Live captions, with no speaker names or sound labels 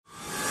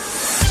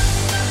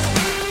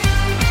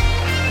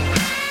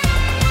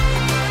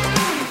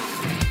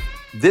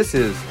This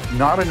is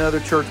Not Another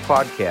Church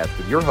Podcast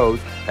with your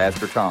host,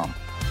 Pastor Tom.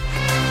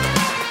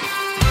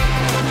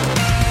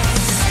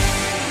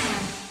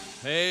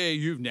 Hey,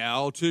 you've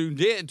now tuned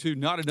in to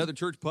Not Another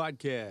Church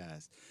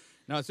Podcast.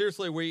 Now,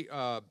 seriously, we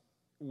are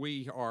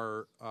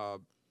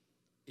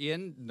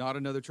in Not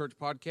Another Church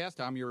Podcast.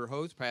 I'm your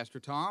host, Pastor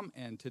Tom,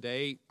 and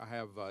today I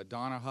have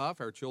Donna Huff,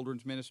 our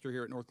children's minister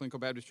here at North Glencoe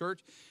Baptist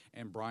Church,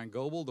 and Brian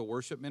Goebel, the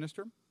worship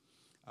minister.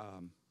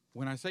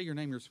 When I say your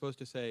name, you're supposed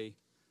to say...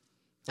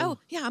 Oh,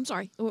 yeah, I'm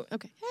sorry. Oh,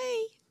 okay.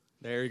 Hey.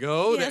 There you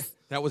go. Yes.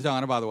 That was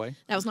Donna, by the way.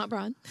 That was not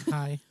Brian.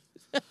 Hi.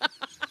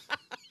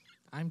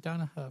 I'm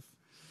Donna Huff.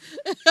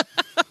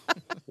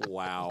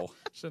 Wow.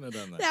 Shouldn't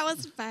have done that. That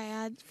was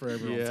bad.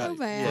 Forever Yeah. on So tape.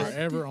 bad.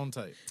 Forever on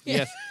tape.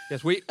 Yes,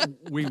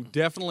 we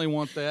definitely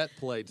want that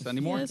played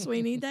Sunday morning. Yes,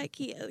 we need that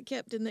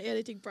kept in the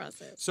editing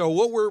process. So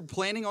what we're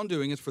planning on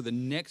doing is for the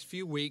next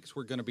few weeks,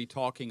 we're going to be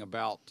talking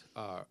about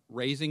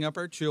raising up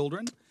our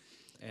children,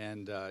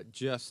 and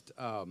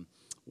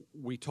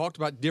we talked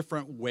about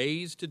different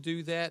ways to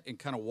do that and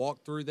kind of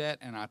walk through that.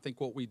 And I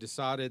think what we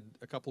decided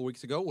a couple of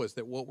weeks ago was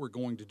that what we're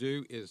going to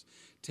do is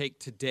take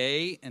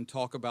today and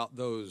talk about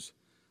those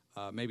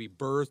maybe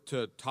birth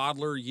to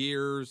toddler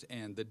years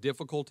and the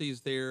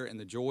difficulties there and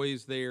the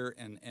joys there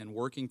and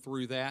working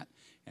through that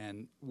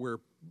and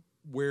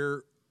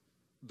where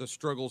the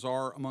struggles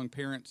are among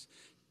parents.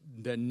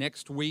 The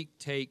next week,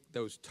 take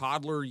those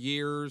toddler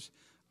years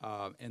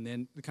and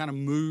then kind of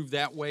move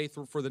that way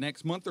through for the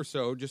next month or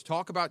so. Just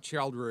talk about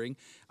child rearing.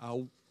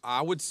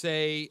 I would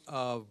say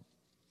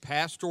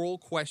pastoral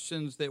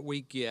questions that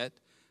we get.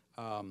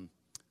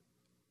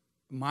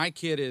 My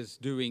kid is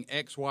doing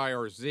X, Y,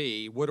 or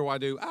Z. What do I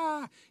do?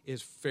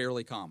 Is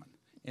fairly common.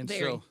 And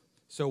Very.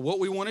 so what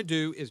we want to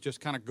do is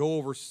just kind of go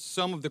over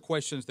some of the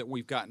questions that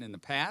we've gotten in the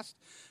past,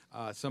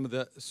 some of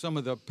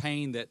the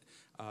pain that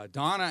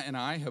Donna and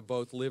I have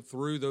both lived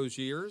through those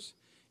years,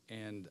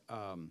 and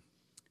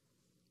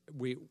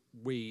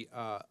we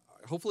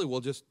hopefully will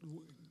just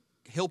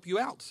help you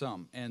out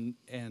some. And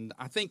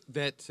I think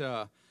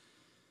that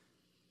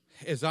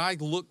as I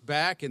look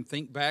back and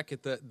think back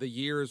at the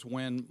years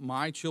when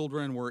my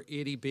children were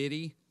itty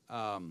bitty,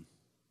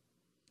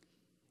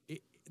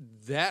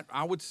 that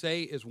I would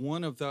say is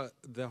one of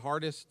the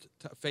hardest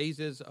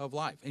phases of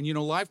life. And you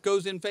know, life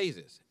goes in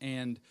phases,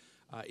 and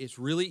it's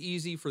really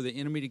easy for the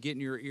enemy to get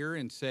in your ear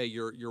and say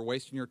you're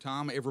wasting your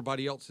time.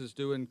 Everybody else is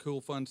doing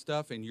cool, fun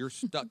stuff, and you're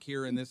stuck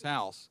here in this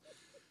house.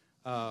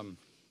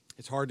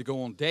 It's hard to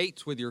go on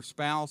dates with your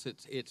spouse.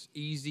 It's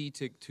easy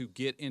to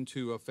get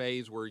into a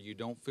phase where you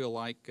don't feel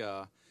like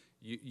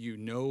you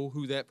know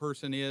who that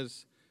person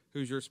is,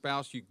 who's your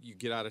spouse. You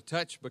get out of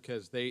touch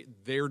because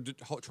they're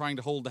trying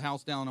to hold the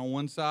house down on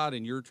one side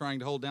and you're trying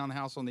to hold down the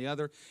house on the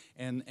other.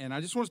 And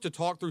I just want us to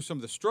talk through some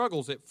of the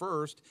struggles at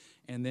first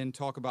and then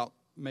talk about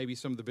maybe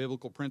some of the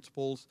biblical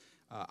principles.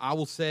 I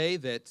will say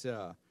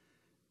that,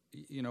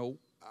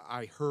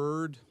 I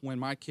heard when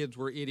my kids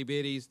were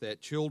itty-bitties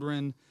that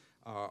children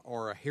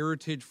are a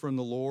heritage from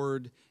the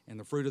Lord, and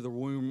the fruit of the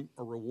womb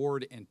a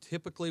reward. And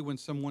typically when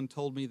someone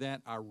told me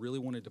that, I really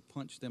wanted to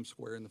punch them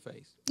square in the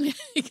face.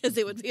 Because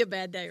it would be a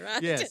bad day,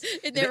 right? Yes.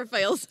 It never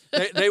fails.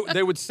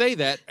 They would say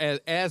that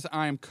as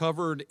I am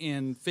covered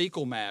in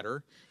fecal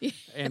matter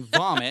and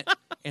vomit,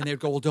 and they'd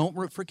go, well,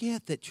 don't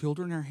forget that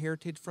children are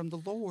heritage from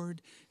the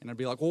Lord. And I'd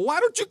be like, well,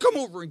 why don't you come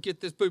over and get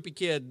this poopy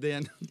kid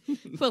then?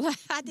 Well,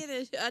 I did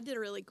a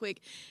really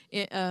quick,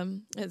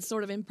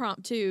 sort of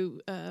impromptu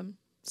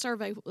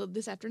survey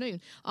this afternoon.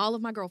 All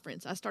of my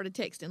girlfriends, I started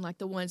texting, like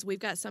the ones, we've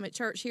got some at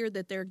church here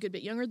that they're a good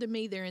bit younger than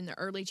me. They're in the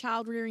early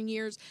child rearing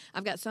years.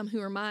 I've got some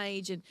who are my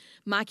age, and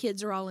my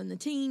kids are all in the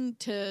teen.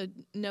 To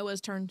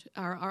Noah's turned,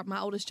 my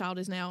oldest child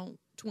is now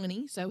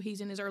 20, so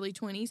he's in his early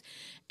 20s.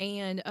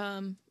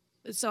 And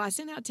so I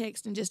sent out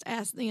text and just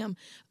asked them,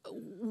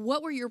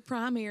 what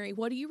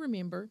do you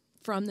remember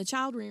from the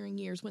child rearing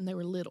years when they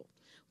were little?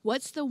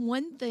 What's the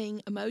one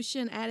thing,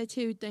 emotion,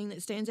 attitude thing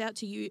that stands out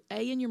to you,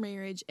 A, in your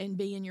marriage, and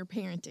B, in your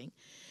parenting?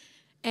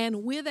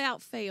 And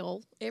without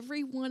fail,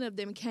 every one of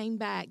them came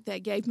back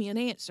that gave me an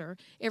answer.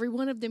 Every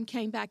one of them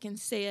came back and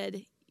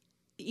said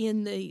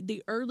in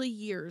the early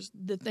years,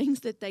 the things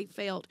that they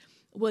felt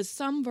was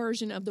some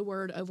version of the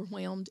word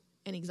overwhelmed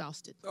and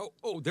exhausted.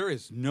 Oh, there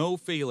is no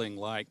feeling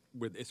like,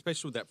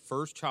 especially with that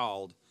first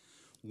child,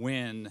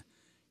 when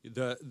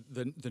the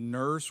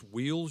nurse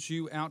wheels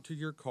you out to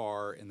your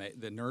car, and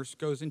the nurse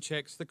goes and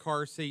checks the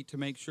car seat to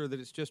make sure that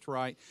it's just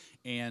right,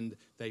 and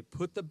they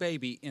put the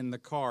baby in the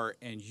car,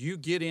 and you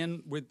get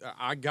in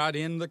I got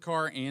in the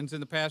car, Ann's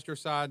in the passenger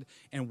side,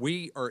 and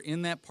we are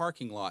in that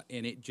parking lot,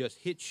 and it just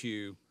hits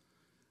you.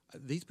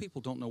 These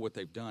people don't know what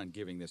they've done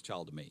giving this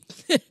child to me.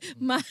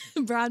 My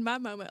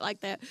moment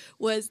like that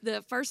was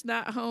the first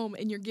night home,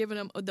 and you're giving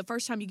them, the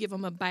first time you give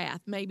them a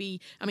bath,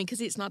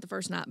 because it's not the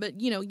first night, but,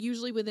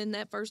 usually within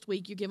that first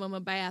week, you give them a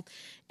bath.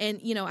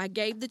 And, I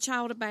gave the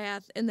child a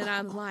bath, and then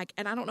I'm like,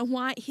 and I don't know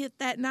why it hit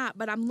that night,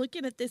 but I'm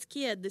looking at this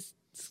kid, this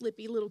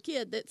slippy little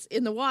kid that's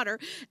in the water,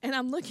 and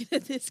I'm looking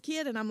at this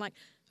kid, and I'm like,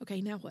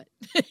 okay, now what?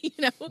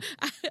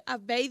 I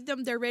bathed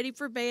them. They're ready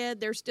for bed.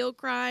 They're still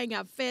crying.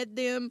 I've fed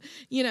them,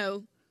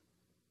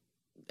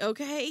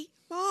 okay,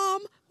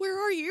 Mom, where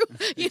are you?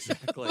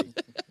 Exactly.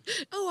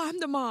 Oh, I'm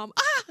the mom.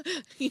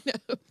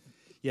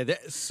 Yeah,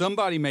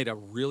 somebody made a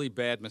really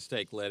bad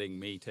mistake letting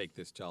me take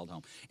this child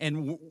home.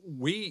 And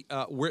we're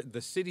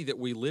the city that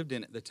we lived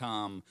in at the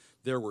time,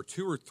 there were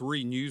 2 or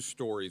 3 news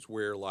stories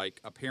where,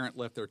 like, a parent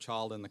left their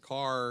child in the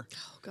car,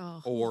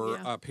 or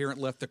a parent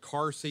left the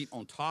car seat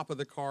on top of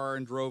the car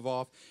and drove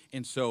off.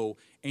 And so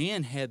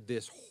Anne had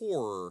this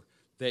horror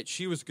that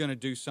she was going to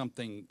do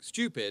something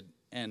stupid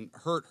and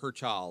hurt her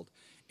child.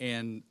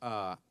 And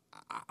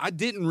I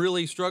didn't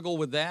really struggle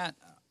with that.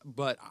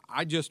 But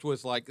I just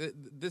was like,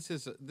 this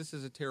is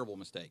a terrible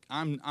mistake.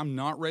 I'm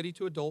not ready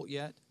to adult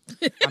yet.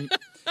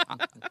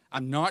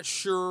 I'm not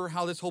sure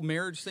how this whole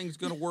marriage thing is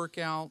going to work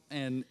out,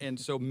 and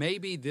so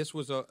maybe this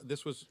was a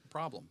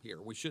problem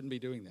here. We shouldn't be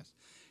doing this.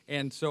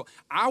 And so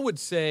I would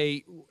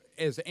say,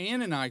 as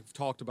Ann and I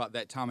talked about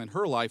that time in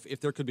her life, if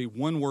there could be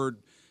one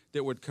word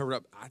that would cover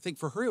up, I think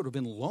for her it would have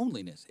been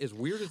loneliness. As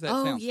weird as that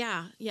sounds.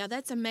 Oh, yeah,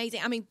 that's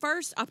amazing. I mean,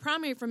 first, a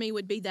primary for me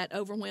would be that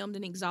overwhelmed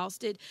and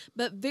exhausted,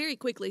 but very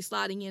quickly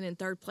sliding in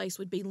third place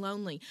would be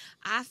lonely.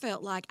 I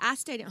felt like I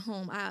stayed at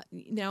home.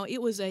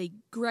 It was a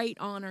great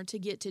honor to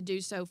get to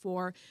do so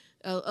for,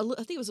 I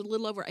think it was a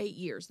little over 8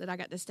 years that I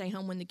got to stay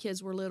home when the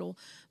kids were little.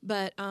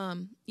 But,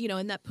 and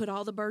that put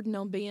all the burden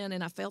on Ben,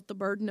 and I felt the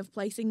burden of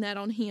placing that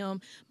on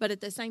him. But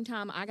at the same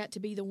time, I got to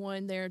be the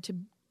one there to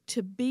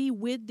be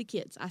with the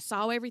kids. I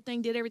saw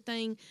everything, did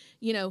everything,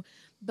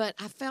 but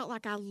I felt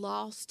like I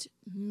lost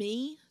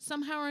me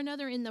somehow or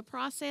another in the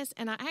process.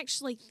 And I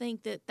actually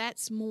think that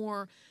that's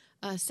more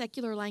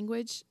secular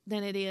language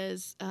than it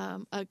is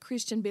a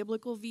Christian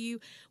biblical view.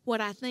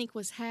 What I think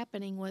was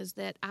happening was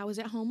that I was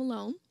at home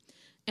alone,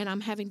 and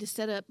I'm having to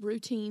set up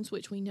routines,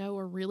 which we know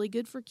are really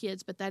good for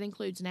kids, but that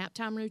includes nap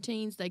time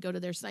routines. They go to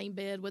their same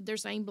bed with their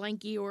same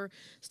blankie or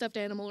stuffed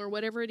animal or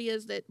whatever it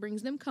is that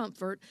brings them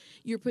comfort.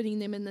 You're putting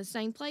them in the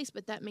same place,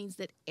 but that means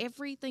that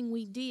everything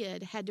we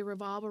did had to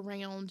revolve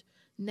around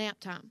nap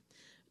time.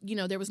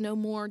 There was no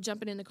more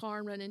jumping in the car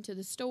and running to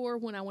the store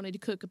when I wanted to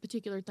cook a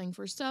particular thing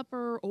for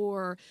supper,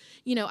 or,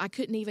 I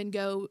couldn't even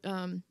go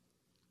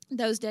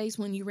those days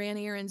when you ran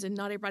errands and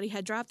not everybody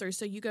had drive-throughs.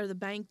 So you go to the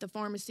bank, the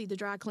pharmacy, the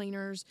dry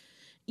cleaners,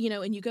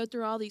 and you go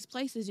through all these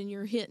places and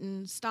you're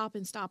hitting stop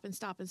and stop and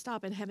stop and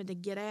stop and having to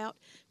get out,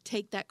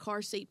 take that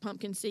car seat,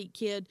 pumpkin seat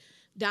kid,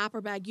 diaper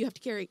bag. You have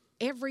to carry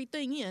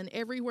everything in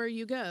everywhere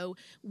you go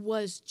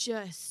was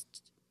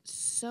just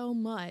so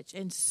much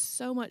and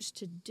so much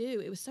to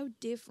do. It was so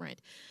different.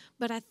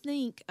 But I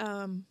think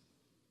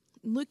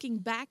looking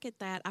back at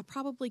that, I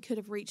probably could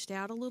have reached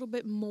out a little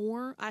bit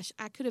more.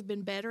 I could have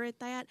been better at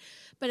that.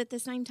 But at the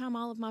same time,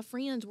 all of my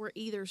friends were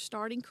either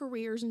starting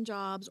careers and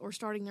jobs or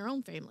starting their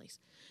own families.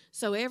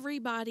 So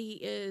everybody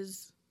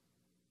is,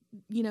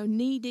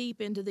 knee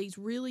deep into these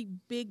really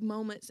big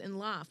moments in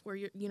life where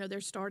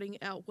they're starting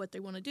out what they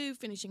want to do,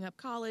 finishing up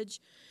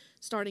college,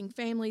 starting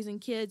families and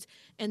kids,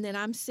 and then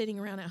I'm sitting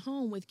around at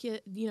home with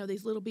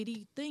these little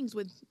bitty things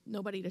with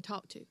nobody to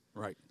talk to.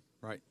 Right.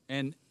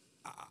 And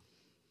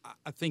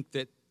I think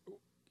that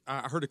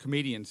I heard a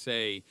comedian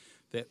say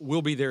that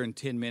 "we'll be there in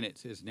 10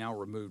 minutes" is now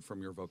removed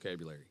from your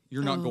vocabulary.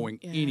 You're not going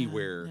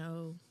anywhere.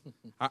 No.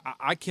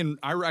 I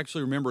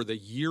actually remember the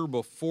year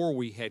before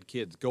we had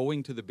kids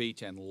going to the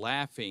beach and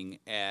laughing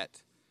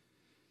at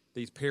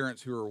these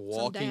parents who are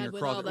walking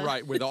across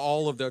with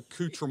all of the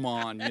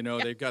accoutrement.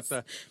 Yes. They've got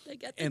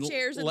the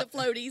chairs and the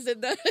floaties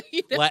and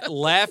the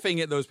laughing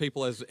at those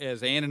people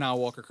as Ann and I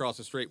walk across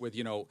the street with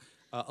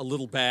a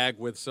little bag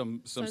with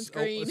some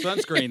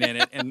sunscreen in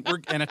it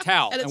and a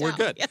towel, and we're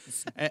good.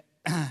 Yes.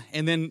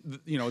 And then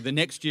the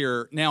next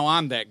year, now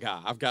I'm that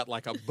guy. I've got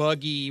like a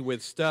buggy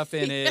with stuff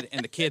in it,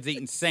 and the kids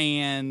eating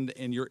sand,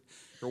 and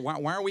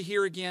why are we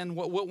here again?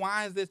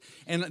 Why is this?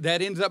 And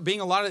that ends up being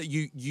a lot of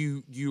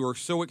you are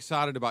so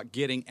excited about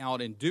getting out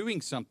and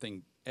doing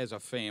something as a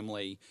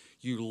family.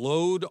 You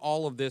load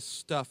all of this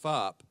stuff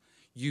up.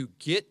 You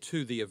get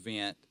to the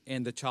event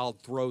and the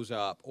child throws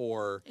up,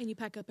 and you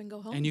pack up and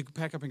go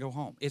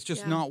home. It's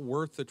just not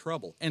worth the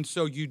trouble. And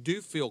so you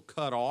do feel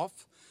cut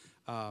off.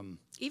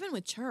 Even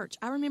with church,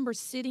 I remember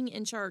sitting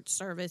in church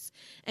service,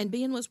 and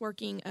Ben was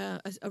working a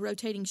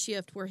rotating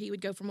shift where he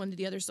would go from one to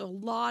the other. So a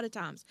lot of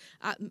times,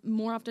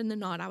 more often than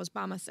not, I was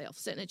by myself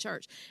sitting at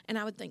church, and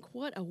I would think,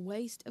 what a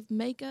waste of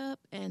makeup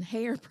and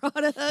hair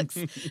products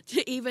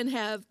to even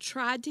have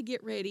tried to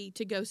get ready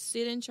to go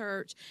sit in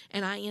church,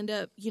 and I end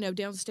up,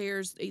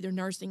 downstairs either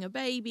nursing a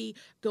baby,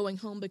 going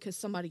home because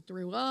somebody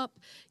threw up.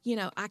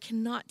 I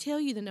cannot tell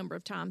you the number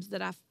of times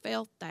that I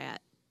felt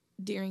that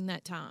during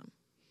that time.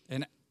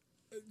 And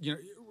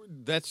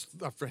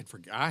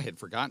I had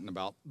forgotten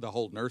about the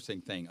whole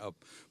nursing thing of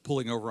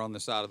pulling over on the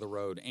side of the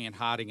road and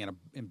hiding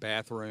in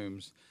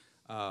bathrooms.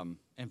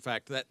 In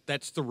fact,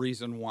 that's the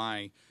reason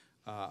why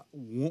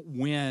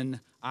when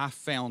I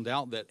found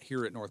out that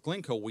here at North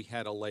Glencoe we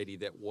had a lady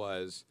that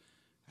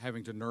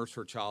having to nurse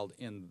her child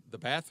in the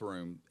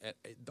bathroom,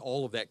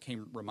 all of that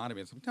reminded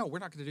me of something. No, we're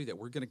not going to do that.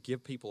 We're going to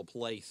give people a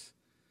place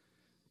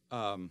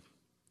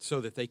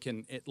so that they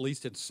can, at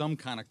least in some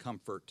kind of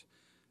comfort,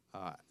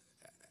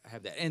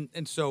 have that.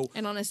 And so.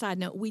 And on a side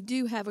note, we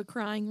do have a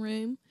crying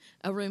room,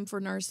 a room for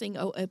nursing,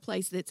 a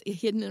place that's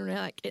hidden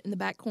in the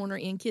back corner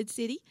in Kid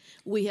City.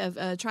 We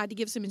have tried to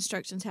give some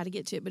instructions how to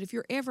get to it. But if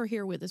you're ever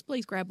here with us,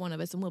 please grab one of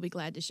us and we'll be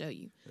glad to show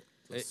you.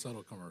 A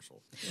subtle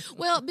commercial.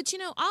 Well, but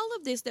all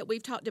of this that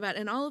we've talked about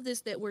and all of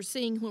this that we're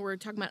seeing when we're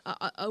talking about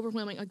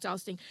overwhelming,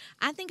 exhausting,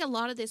 I think a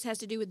lot of this has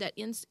to do with that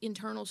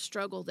internal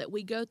struggle that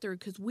we go through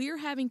because we're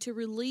having to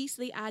release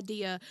the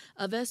idea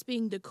of us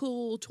being the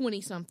cool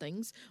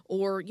 20-somethings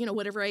or,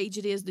 whatever age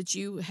it is that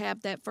you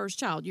have that first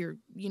child.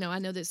 I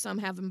know that some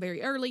have them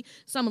very early,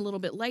 some a little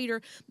bit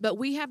later, but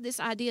we have this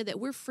idea that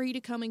we're free to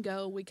come and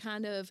go.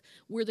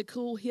 We're the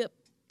cool, hip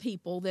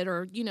people that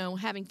are,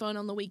 having fun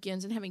on the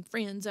weekends and having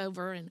friends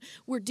over and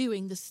we're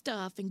doing the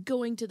stuff and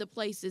going to the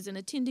places and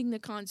attending the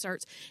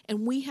concerts.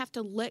 And we have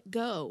to let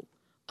go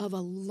of a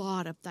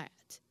lot of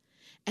that.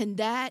 And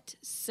that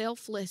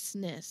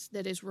selflessness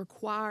that is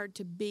required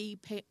to be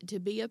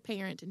a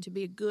parent and to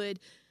be a good,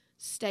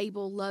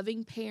 stable,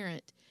 loving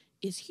parent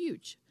is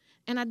huge.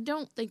 And I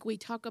don't think we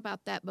talk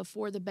about that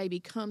before the baby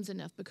comes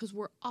enough because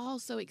we're all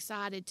so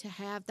excited to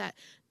have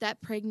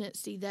that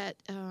pregnancy, that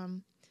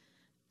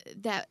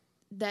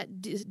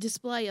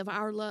display of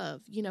our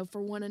love,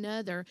 for one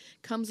another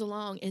comes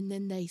along and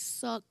then they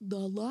suck the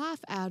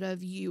life out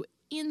of you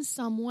in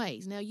some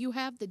ways. Now, you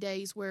have the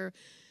days where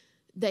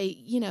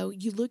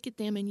you look at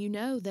them and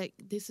that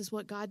this is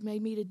what God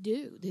made me to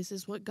do. This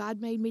is what God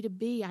made me to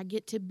be. I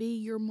get to be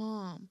your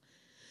mom.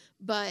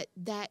 But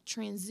that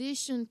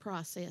transition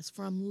process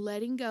from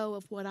letting go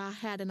of what I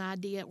had an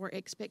idea or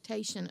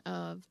expectation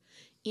of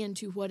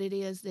into what it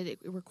is that it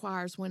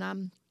requires when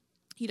I'm,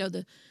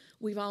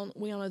 we all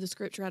know the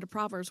scripture out of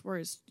Proverbs where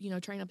it's,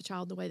 train up a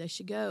child the way they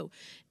should go.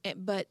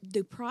 But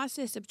the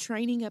process of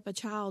training up a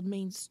child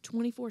means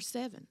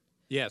 24/7.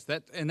 Yes,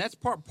 that's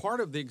part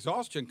of the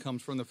exhaustion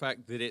comes from the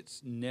fact that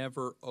it's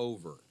never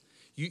over.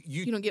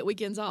 You don't get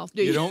weekends off,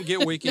 do you? You don't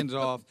get weekends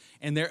off.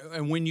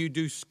 And when you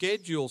do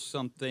schedule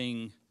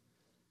something,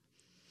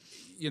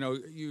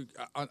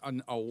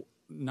 a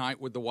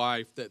night with the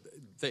wife that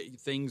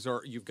things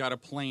are, you've got a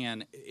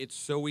plan. It's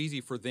so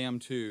easy for them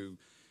to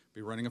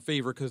be running a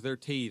fever because they're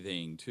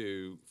teething.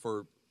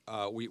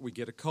 We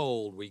get a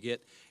cold.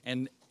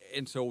 And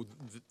so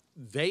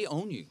they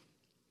own you.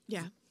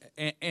 Yeah.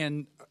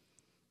 And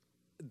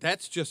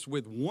that's just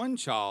with one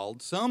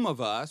child. Some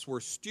of us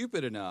were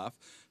stupid enough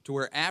to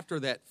where after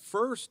that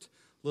first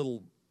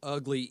little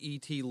ugly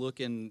E.T.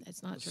 looking,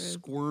 that's not true.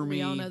 Squirmy.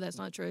 We all know that's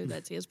not true.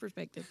 That's his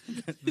perspective.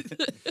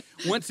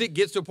 Once it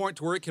gets to a point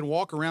to where it can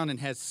walk around and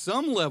has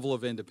some level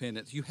of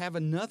independence, you have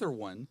another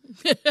one.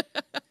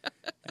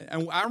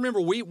 And I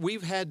remember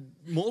we've had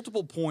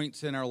multiple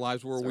points in our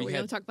lives where we're going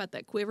to talk about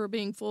that quiver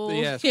being full.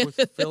 Yes,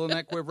 filling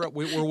that quiver up.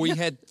 Where we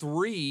had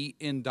 3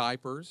 in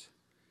diapers.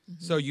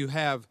 Mm-hmm. So you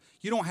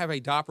don't have a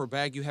diaper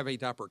bag, you have a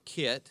diaper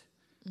kit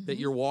that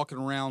you're walking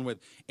around with,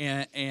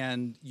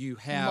 and you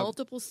have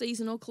multiple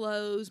seasonal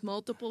clothes,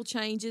 multiple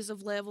changes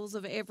of levels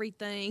of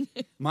everything.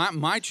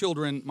 My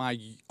children, my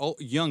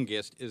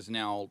youngest is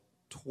now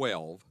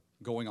 12,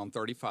 going on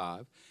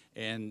 35,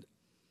 and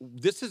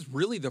this is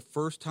really the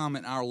first time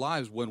in our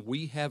lives when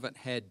we haven't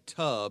had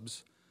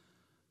tubs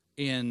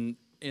in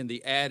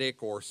the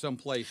attic or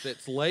someplace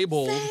that's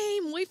labeled.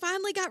 Same. We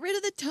finally got rid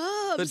of the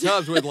tubs. The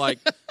tubs with like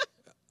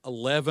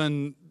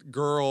 11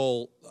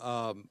 girl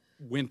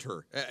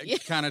winter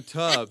kind of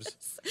tubs.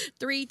 Yes.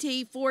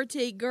 3T,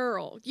 4T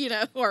girl,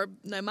 or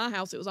no, in my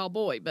house it was all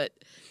boy, but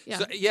yeah.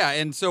 So, yeah,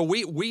 and so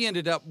we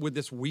ended up with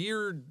this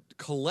weird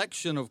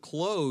collection of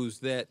clothes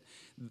that,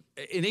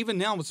 and even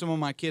now some of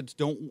my kids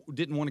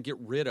didn't want to get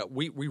rid of.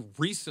 We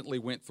recently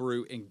went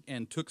through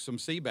and took some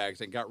sea bags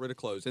and got rid of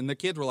clothes, and the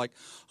kids were like,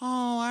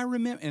 "Oh, I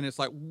remember," and it's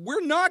like,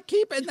 we're not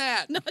keeping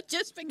that. Not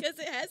just because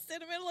it has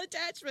sentimental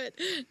attachment.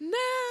 No,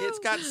 it's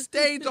got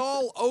stains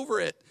all over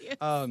it. Yes.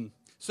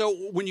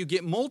 So when you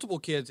get multiple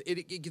kids,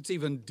 it gets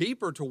even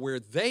deeper to where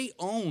they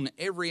own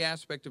every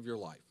aspect of your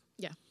life.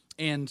 Yeah.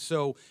 And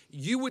so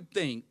you would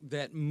think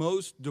that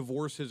most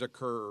divorces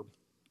occur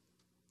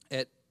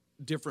at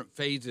different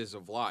phases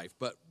of life.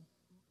 But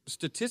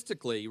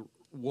statistically,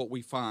 what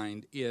we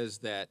find is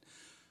that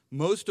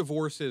most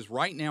divorces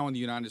right now in the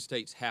United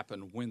States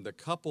happen when the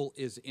couple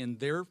is in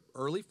their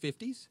early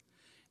 50s.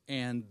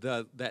 And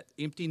that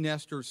empty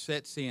nester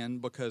sets in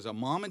because a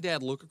mom and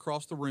dad look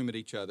across the room at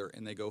each other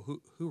and they go,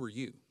 who are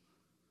you?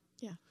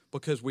 Yeah.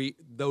 Because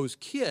those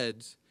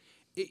kids,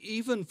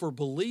 even for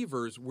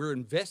believers, we're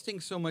investing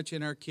so much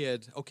in our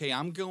kids. Okay,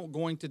 and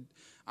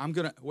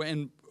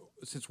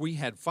since we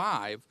had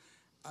 5,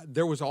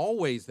 there was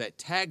always that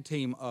tag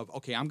team of,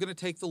 okay, I'm going to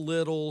take the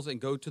littles and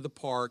go to the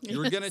park.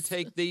 You're going to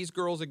take these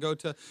girls and go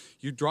to,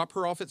 you drop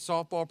her off at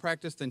softball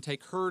practice, then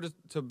take her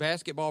to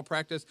basketball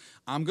practice.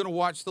 I'm going to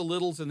watch the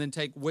littles and then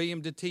take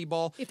William to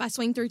t-ball. If I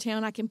swing through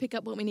town, I can pick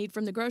up what we need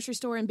from the grocery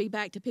store and be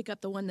back to pick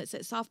up the one that's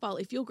at softball.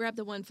 If you'll grab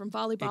the one from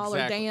volleyball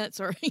or dance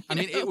or, I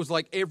mean, it was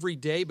like every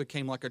day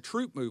became like a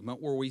troop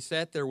movement where we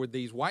sat there with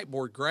these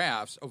whiteboard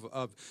graphs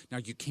of now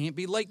you can't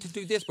be late to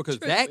do this because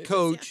that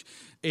coach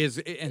is,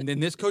 and then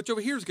this coach over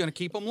here is going to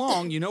keep them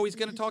long. You know he's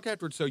going to talk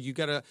afterwards, so you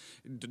got to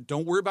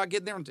don't worry about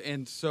getting there.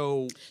 And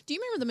so, do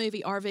you remember the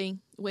movie RV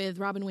with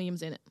Robin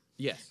Williams in it?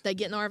 Yes. They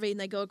get in an RV and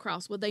they go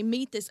across. Well, they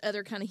meet this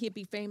other kind of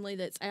hippie family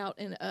that's out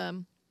in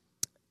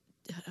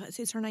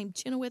is her name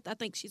Chenoweth? I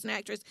think she's an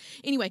actress.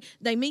 Anyway,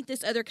 they meet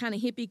this other kind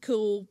of hippie,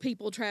 cool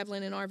people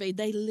traveling in RV.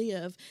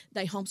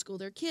 They homeschool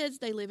their kids.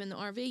 They live in the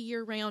RV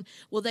year round.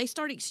 Well, they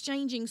start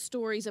exchanging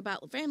stories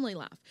about family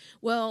life.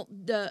 Well,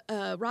 the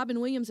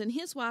Robin Williams and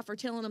his wife are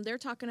telling them, they're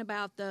talking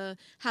about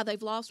how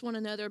they've lost one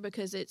another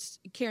because it's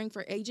caring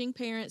for aging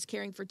parents,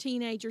 caring for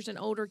teenagers and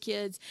older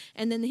kids.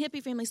 And then the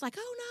hippie family's like,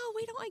 oh, no,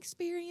 we don't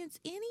experience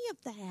any of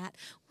that.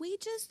 We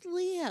just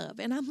live.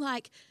 And I'm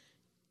like,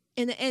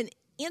 and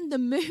in the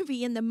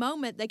movie, in the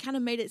moment, they kind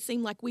of made it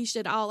seem like we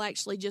should all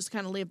actually just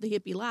kind of live the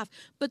hippie life.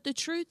 But the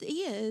truth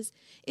is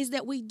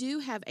that we do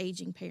have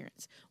aging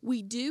parents.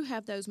 We do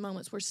have those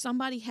moments where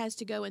somebody has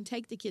to go and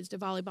take the kids to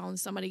volleyball and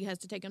somebody has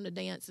to take them to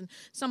dance and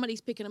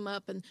somebody's picking them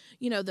up and,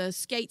 the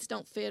skates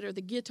don't fit or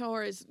the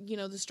guitar is,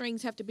 the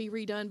strings have to be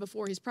redone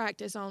before his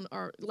practice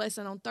or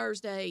lesson on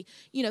Thursday.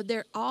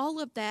 All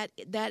of that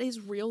is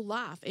real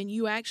life, and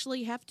you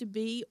actually have to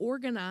be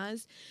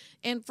organized.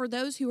 And for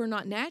those who are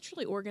not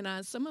naturally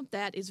organized, some of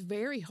that is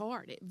very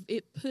hard.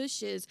 It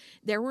pushes.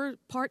 There were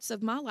parts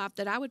of my life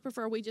that I would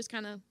prefer we just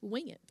kind of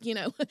wing it,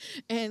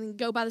 and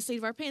go by the seat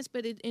of our pants.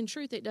 But in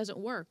truth, it doesn't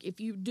work. If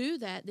you do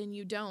that, then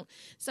you don't.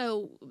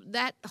 So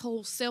that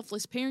whole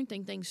selfless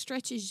parenting thing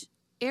stretches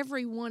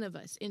every one of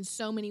us in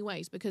so many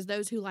ways, because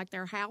those who like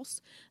their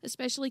house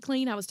especially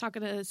clean. I was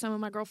talking to some of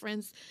my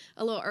girlfriends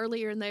a little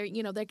earlier, and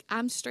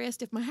I'm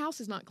stressed if my house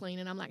is not clean,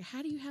 and I'm like,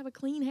 how do you have a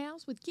clean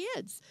house with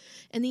kids?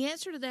 And the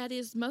answer to that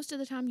is most of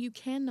the time you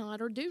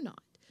cannot or do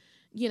not.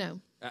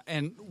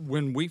 And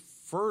when we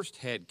first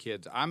had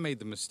kids, I made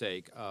the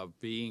mistake of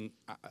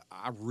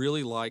I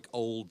really like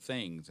old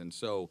things. And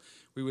so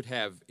we would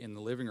have in the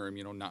living room,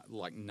 not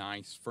like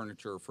nice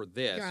furniture for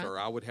this, right, or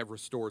I would have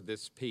restored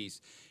this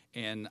piece.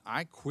 And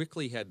I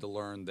quickly had to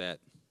learn that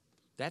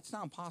that's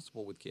not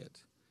possible with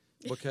kids.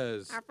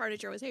 Because our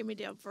furniture was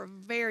hand-me-down for a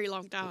very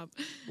long time.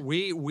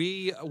 We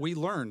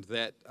learned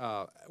that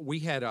we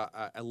had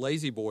a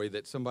lazy boy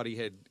that somebody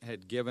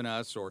had given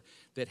us, or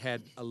that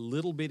had a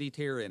little bitty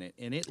tear in it,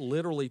 and it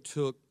literally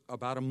took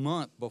about a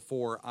month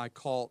before I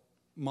caught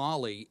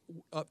Molly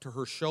up to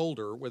her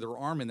shoulder with her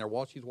arm in there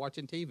while she's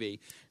watching TV,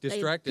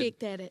 distracted. They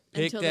picked at it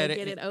until they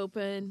get it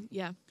open.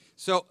 Yeah.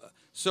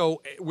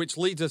 So, which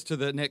leads us to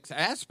the next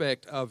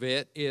aspect of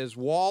it is,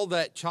 while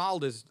that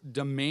child is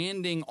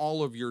demanding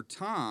all of your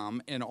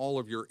time and all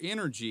of your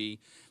energy,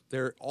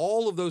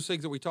 all of those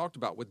things that we talked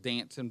about with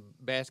dance and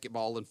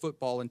basketball and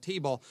football and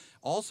t-ball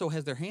also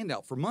has their hand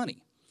out for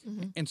money.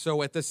 Mm-hmm. And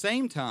so at the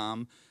same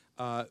time,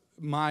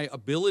 my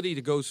ability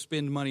to go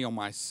spend money on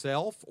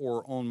myself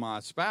or on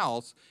my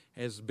spouse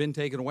has been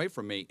taken away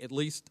from me, at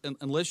least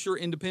unless you're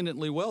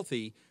independently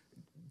wealthy.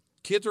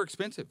 Kids are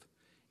expensive.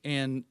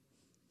 And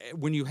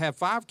when you have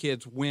 5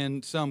 kids,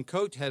 when some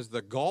coach has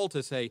the gall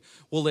to say,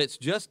 well, it's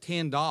just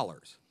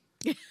 $10,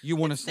 you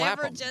want to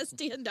slap them. Never just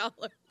 $10.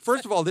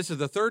 First of all, this is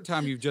the third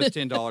time you've just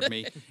 $10'd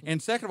me,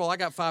 and second of all, I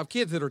got 5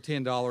 kids that are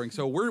 $10'ing,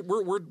 so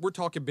we're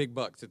talking big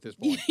bucks at this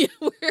point. Yeah,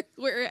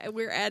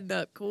 we're adding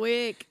up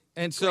quick.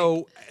 And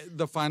so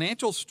the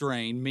financial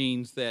strain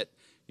means that,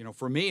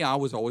 for me, I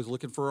was always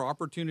looking for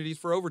opportunities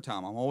for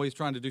overtime. I'm always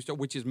trying to do stuff,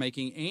 which is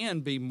making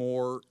Ann be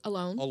more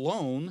alone,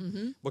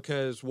 mm-hmm,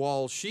 because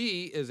while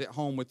she is at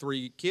home with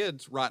 3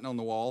 kids writing on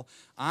the wall,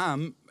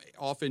 I'm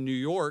off in New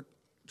York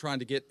trying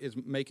to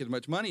make as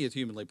much money as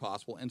humanly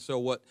possible. And so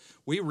what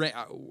we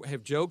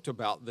have joked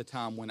about the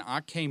time when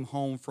I came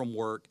home from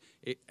work,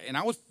 and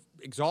I was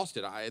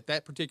exhausted. At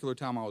that particular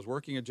time, I was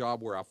working a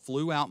job where I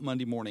flew out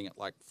Monday morning at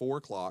like 4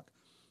 o'clock.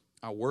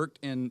 I worked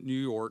in New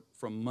York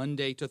from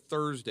Monday to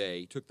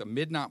Thursday, took the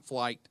midnight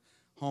flight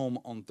home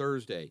on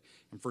Thursday.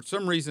 And for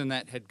some reason,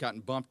 that had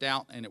gotten bumped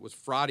out, and it was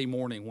Friday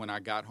morning when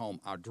I got home.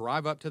 I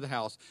drive up to the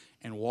house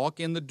and walk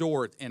in the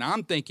door, and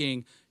I'm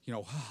thinking, I'm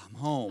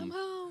home. I'm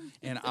home.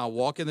 And I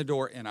walk in the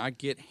door, and I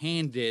get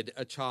handed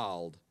a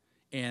child,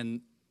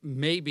 and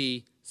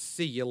maybe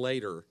see you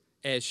later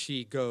as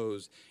she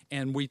goes.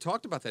 And we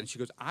talked about that, and she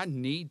goes, I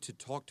need to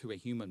talk to a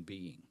human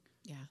being.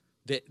 Yeah.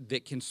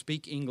 That can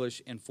speak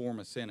English and form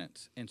a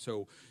sentence. And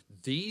so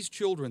these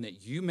children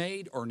that you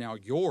made are now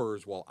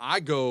yours while I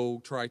go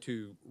try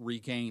to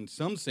regain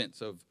some sense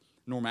of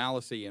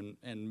normalcy and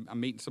I'm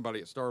meeting somebody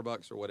at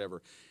Starbucks or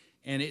whatever.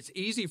 And it's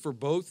easy for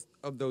both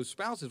of those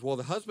spouses. Well,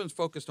 the husband's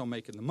focused on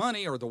making the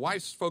money or the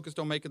wife's focused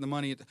on making the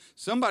money.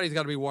 Somebody's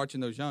got to be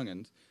watching those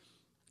youngins.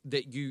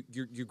 that you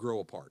grow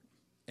apart.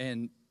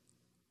 And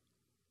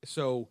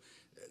so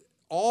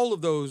all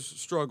of those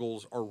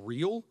struggles are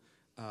real.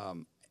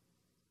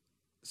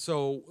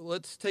 So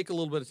let's take a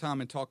little bit of time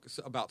and talk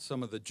about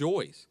some of the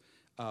joys.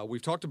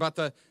 We've talked about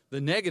the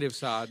negative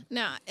side.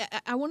 Now,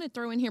 I want to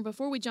throw in here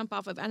before we jump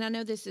off of, and I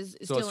know this is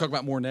So let's talk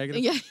about more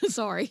negative. Yeah,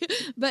 sorry.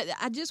 But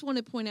I just want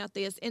to point out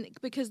this, and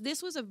because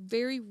this was a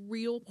very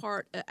real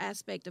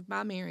aspect of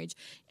my marriage.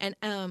 And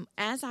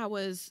as I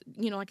was,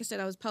 like I said,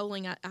 I was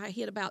polling, I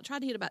tried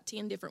to hit about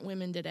 10 different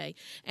women today.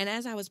 And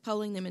as I was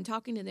polling them and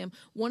talking to them,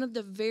 one of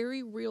the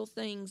very real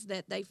things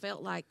that they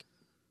felt like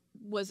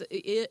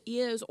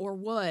is or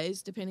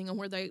was, depending on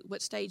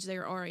what stage they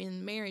are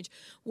in marriage,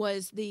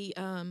 was the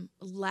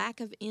lack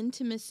of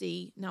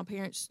intimacy. Now,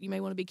 parents, you may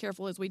want to be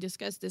careful as we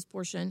discuss this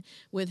portion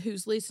with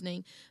who's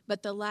listening,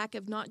 but the lack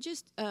of not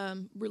just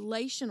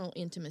relational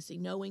intimacy,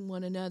 knowing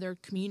one another,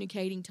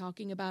 communicating,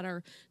 talking about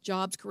our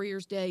jobs,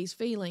 careers, days,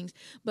 feelings,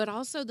 but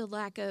also the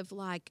lack of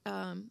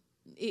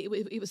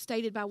it was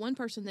stated by one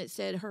person that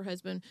said her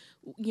husband,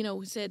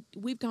 said,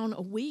 "We've gone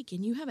a week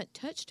and you haven't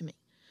touched me.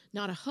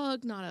 Not a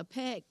hug, not a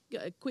peck,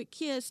 a quick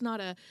kiss, not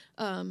a,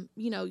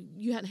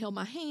 you hadn't held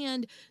my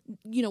hand.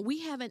 We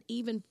haven't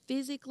even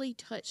physically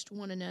touched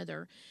one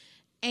another."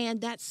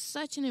 And that's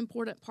such an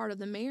important part of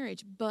the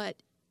marriage. But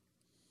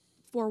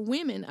for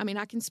women, I mean,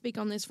 I can speak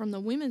on this from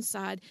the women's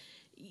side.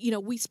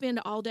 We spend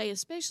all day,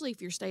 especially if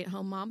you're a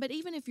stay-at-home mom, but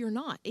even if you're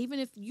not, even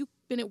if you've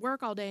been at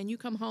work all day and you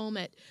come home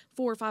at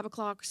 4 or 5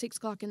 o'clock, 6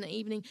 o'clock in the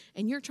evening,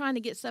 and you're trying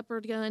to get supper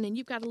done, and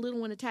you've got a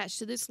little one attached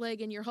to this leg,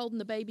 and you're holding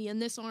the baby in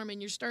this arm,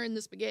 and you're stirring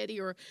the spaghetti,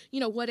 or,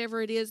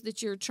 whatever it is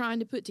that you're trying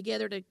to put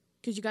together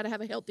because you got to have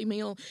a healthy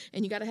meal,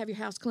 and you got to have your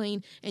house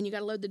clean, and you got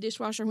to load the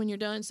dishwasher when you're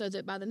done so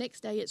that by the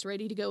next day it's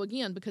ready to go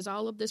again, because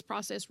all of this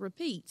process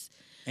repeats.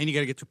 And you got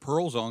to get your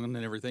pearls on and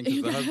everything.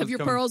 You got to have your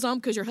pearls on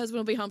because your husband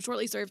will be home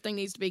shortly, so everything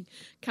needs to be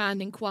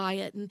kind and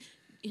quiet. And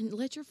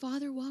let your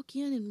father walk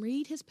in and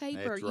read his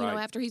paper, That's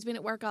right. After he's been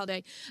at work all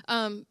day.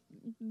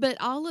 But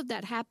all of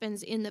that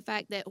happens in the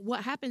fact that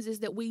what happens is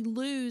that we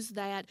lose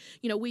that,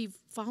 we've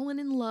fallen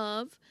in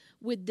love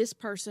with this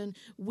person,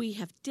 we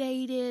have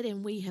dated,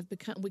 and we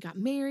got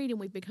married, and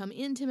we've become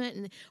intimate,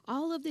 and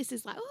all of this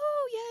is like,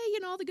 oh,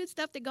 yay, all the good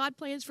stuff that God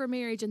plans for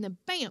marriage, and then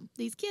bam,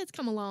 these kids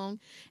come along,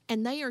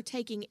 and they are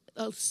taking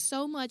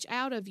so much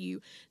out of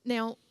you.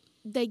 Now,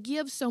 they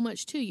give so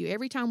much to you.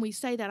 Every time we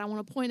say that, I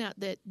want to point out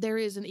that there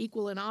is an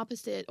equal and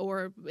opposite,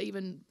 or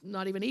even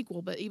not even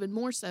equal, but even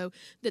more so,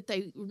 that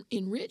they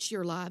enrich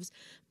your lives.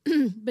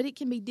 But it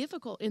can be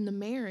difficult in the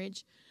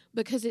marriage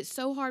because it's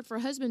so hard for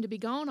a husband to be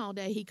gone all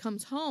day. He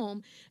comes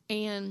home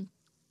and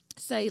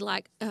say,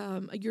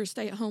 you're a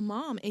stay-at-home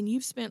mom, and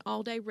you've spent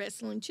all day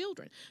wrestling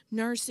children,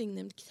 nursing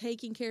them,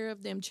 taking care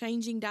of them,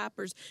 changing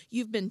diapers.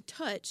 You've been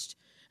touched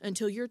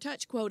until your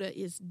touch quota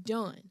is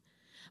done.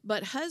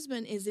 But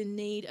husband is in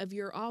need of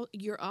your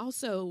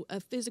also a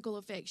physical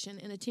affection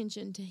and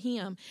attention to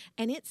him,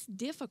 and it's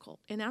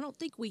difficult. And I don't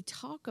think we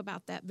talk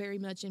about that very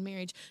much in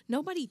marriage.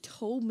 Nobody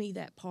told me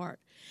that part,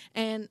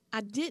 and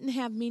I didn't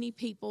have many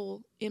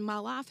people in my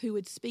life who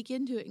would speak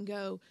into it and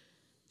go,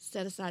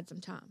 set aside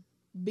some time.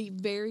 Be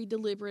very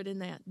deliberate in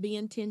that. Be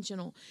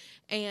intentional.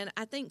 And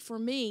I think for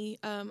me,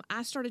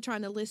 I started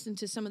trying to listen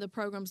to some of the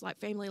programs like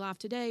Family Life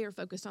Today or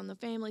Focus on the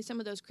Family, some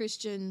of those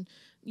Christian,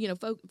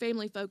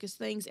 family-focused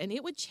things, and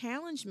it would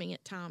challenge me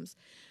at times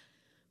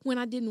when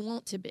I didn't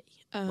want to be.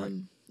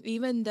 Right.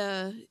 Even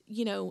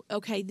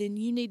okay, then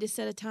you need to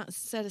set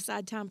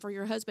aside time for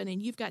your husband,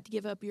 and you've got to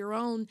give up your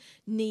own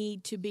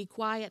need to be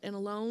quiet and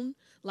alone.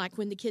 Like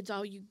when you get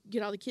all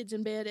the kids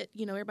in bed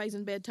everybody's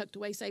in bed tucked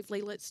away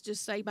safely. Let's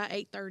just say by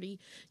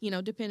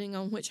 8:30, depending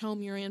on which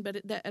home you're in, but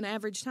at an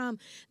average time.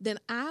 Then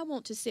I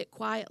want to sit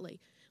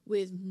quietly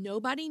with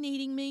nobody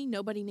needing me.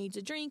 Nobody needs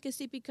a drink, a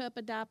sippy cup,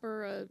 a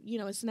diaper,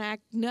 a snack,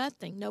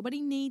 nothing.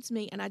 Nobody needs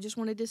me, and I just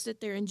wanted to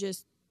sit there and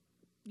just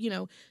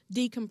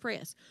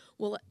decompress.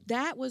 Well,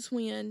 that was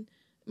when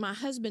my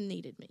husband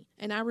needed me.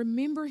 And I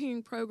remember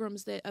hearing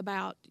programs that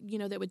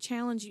would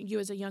challenge you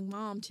as a young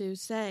mom to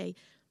say,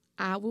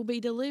 I will be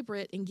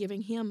deliberate in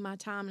giving him my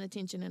time and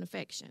attention and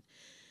affection.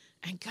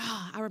 And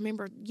God, I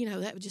remember,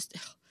 that would just,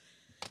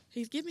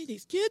 he's giving me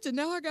these kids, and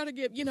now I got to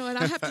give, and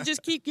I have to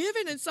just keep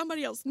giving, and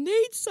somebody else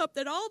needs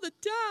something all the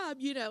time,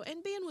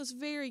 And Ben was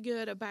very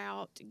good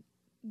about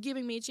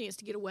giving me a chance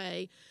to get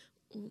away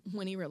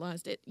when he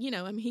realized it.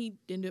 He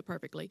didn't do it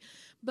perfectly.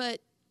 But,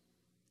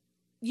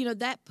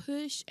 that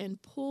push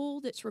and pull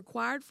that's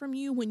required from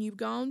you when you've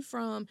gone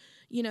from,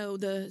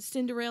 the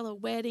Cinderella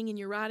wedding and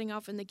you're riding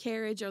off in the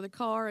carriage or the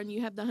car and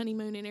you have the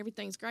honeymoon and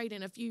everything's great,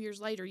 and a few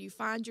years later you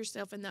find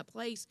yourself in that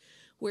place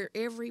where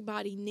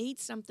everybody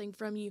needs something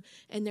from you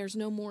and there's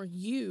no more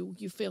you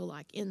feel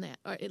like in that,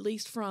 or at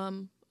least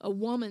from a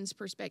woman's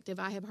perspective.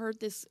 I have heard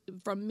this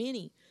from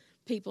many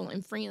people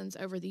and friends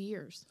over the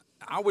years.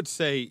 I would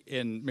say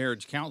in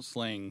marriage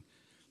counseling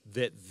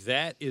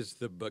that is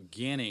the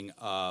beginning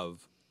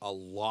of a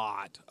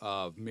lot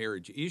of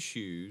marriage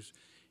issues,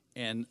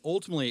 and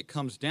ultimately it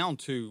comes down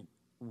to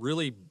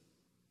really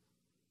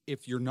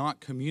if you're not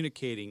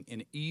communicating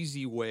an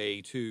easy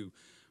way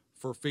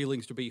for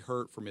feelings to be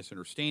hurt, for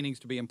misunderstandings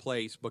to be in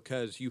place,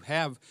 because you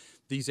have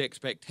these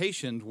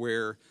expectations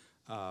where,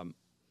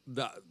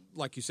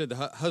 like you said, the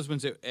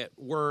husband's at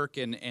work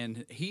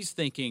and he's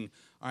thinking,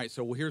 all right,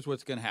 so here's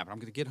what's going to happen. I'm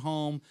going to get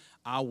home.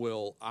 I'm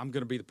going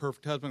to be the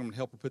perfect husband. I'm going to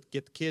help her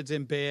get the kids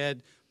in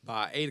bed.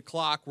 By 8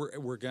 o'clock,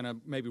 we're going to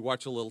maybe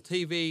watch a little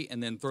TV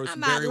and then throw some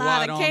Barry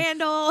White on.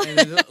 Candle. And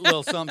then a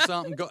little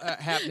something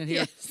happening here.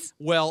 Yes.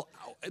 Well,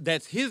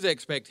 that's his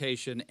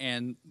expectation,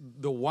 and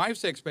the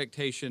wife's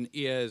expectation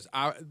is,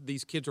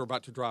 these kids are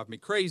about to drive me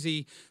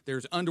crazy.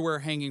 There's underwear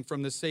hanging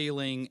from the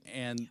ceiling,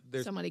 and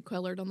there's somebody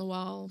colored on the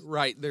wall.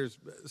 Right, there's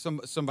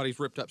somebody's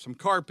ripped up some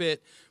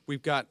carpet.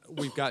 We've got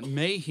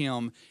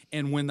mayhem,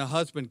 and when the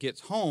husband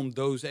gets home,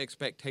 those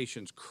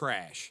expectations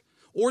crash.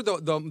 Or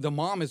the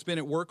mom has been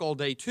at work all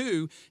day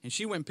too, and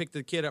she went and picked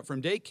the kid up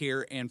from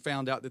daycare and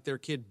found out that their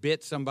kid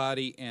bit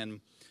somebody,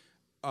 and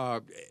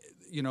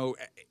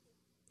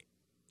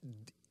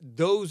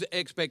those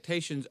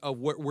expectations of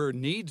where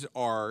needs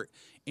are,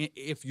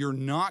 if you're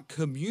not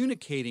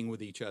communicating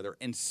with each other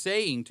and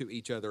saying to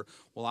each other,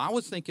 well, I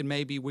was thinking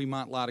maybe we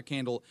might light a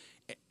candle,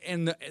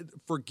 and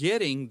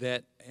forgetting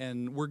that,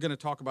 and we're going to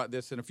talk about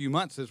this in a few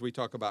months as we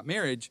talk about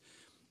marriage,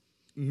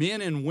 men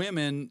and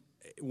women,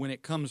 when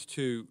it comes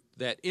to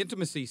that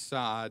intimacy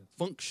side,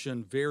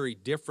 function very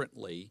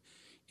differently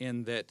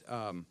in that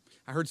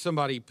I heard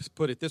somebody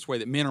put it this way,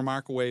 that men are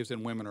microwaves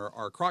and women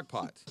are crock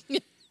pots.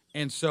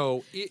 And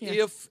so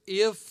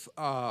if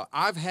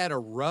I've had a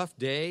rough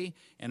day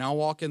and I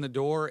walk in the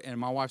door and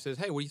my wife says,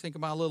 hey, what do you think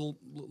about throwing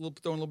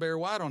a little Barry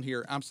White on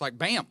here? I'm just like,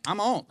 bam, I'm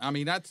on. I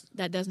mean,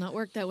 that does not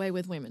work that way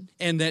with women.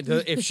 And that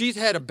if she's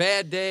had a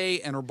bad day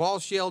and her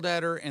boss yelled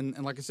at her, and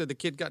like I said, the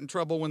kid got in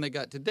trouble when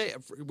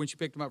when she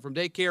picked him up from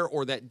daycare,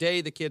 or that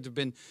day the kids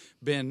have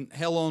been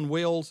hell on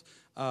wheels,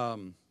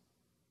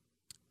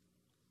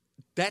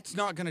 that's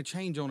not going to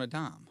change on a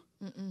dime.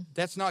 Mm-mm.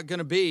 That's not going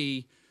to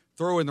be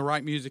throwing the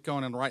right music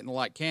on and lighting the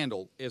light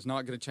candle is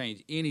not going to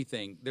change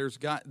anything.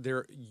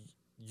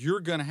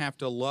 You're going to have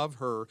to love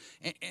her.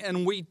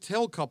 And we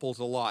tell couples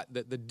a lot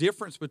that the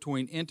difference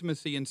between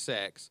intimacy and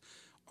sex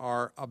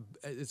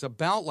it's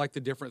about like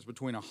the difference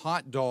between a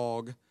hot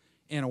dog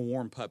and a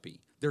warm puppy.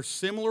 They're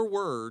similar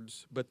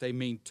words, but they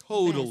mean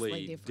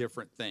totally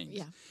different things.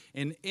 Yeah.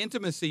 And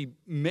intimacy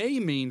may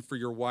mean for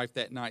your wife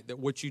that night that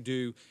what you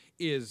do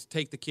is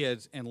take the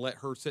kids and let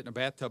her sit in a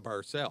bathtub by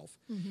herself.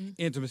 Mm-hmm.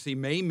 Intimacy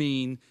may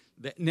mean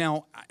that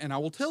now, and I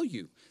will tell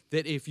you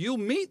that if you'll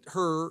meet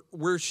her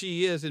where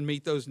she is and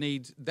meet those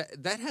needs,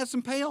 that has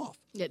some payoff.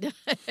 It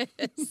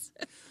does.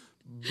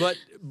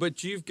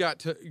 But you've got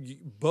to,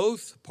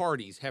 both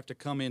parties have to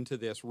come into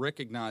this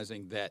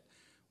recognizing that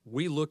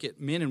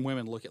men and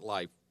women look at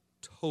life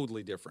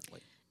totally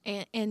differently.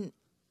 And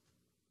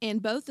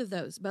both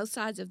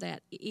sides of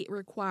that, it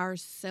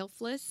requires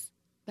selfless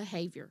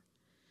behavior.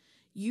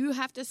 You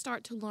have to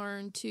start to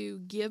learn to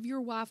give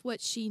your wife what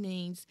she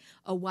needs.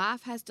 A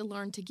wife has to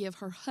learn to give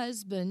her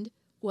husband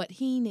what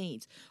he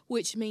needs,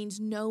 which means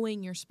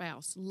knowing your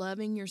spouse,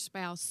 loving your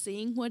spouse,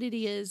 seeing what it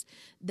is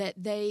that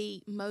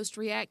they most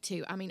react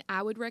to. I mean,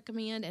 I would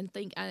recommend and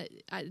think,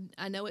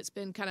 I know it's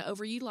been kind of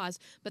overutilized,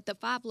 but the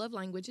 5 love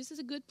languages is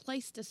a good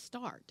place to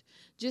start,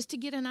 just to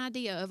get an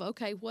idea of,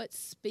 okay, what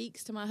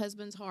speaks to my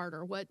husband's heart,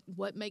 or what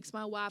makes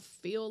my wife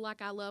feel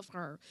like I love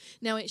her.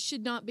 Now, it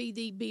should not be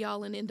the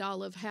be-all and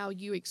end-all of how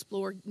you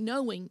explore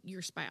knowing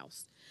your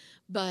spouse.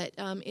 But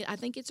I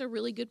think it's a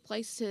really good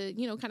place to,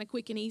 kind of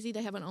quick and easy.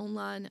 They have an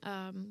online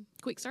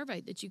quick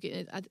survey that you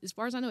can, as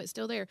far as I know, it's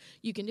still there.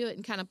 You can do it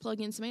and kind of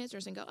plug in some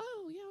answers and go,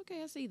 oh, yeah,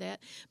 okay, I see that.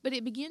 But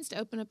it begins to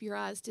open up your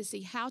eyes to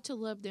see how to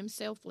love them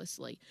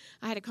selflessly.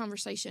 I had a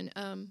conversation.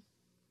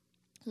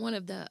 One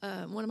of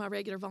my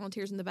regular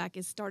volunteers in the back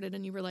has started a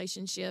new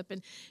relationship,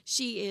 and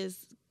she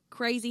is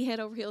crazy head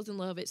over heels in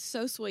love. It's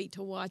so sweet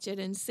to watch it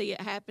and see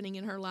it happening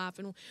in her life,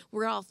 and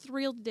we're all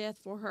thrilled to death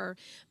for her.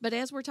 But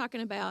as we're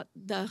talking about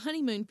the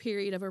honeymoon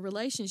period of a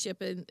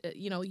relationship, and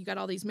you got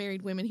all these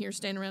married women here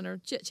standing around her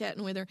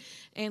chit-chatting with her,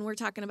 and we're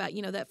talking about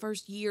that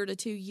first year to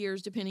 2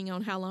 years, depending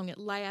on how long it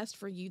lasts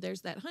for you,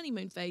 there's that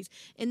honeymoon phase,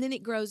 and then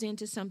it grows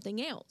into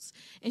something else.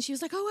 And she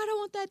was like, I don't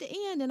want that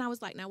to end. And I was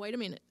like, now wait a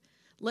minute.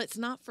 Let's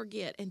not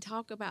forget and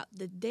talk about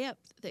the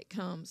depth that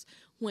comes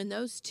when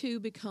those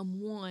two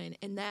become one,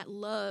 and that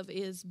love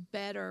is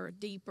better,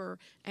 deeper,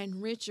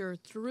 and richer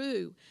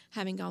through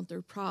having gone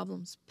through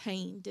problems,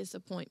 pain,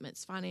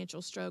 disappointments,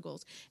 financial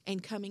struggles,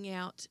 and coming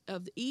out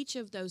of each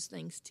of those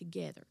things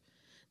together.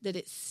 That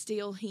it's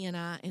still he and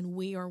I, and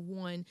we are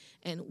one,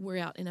 and we're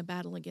out in a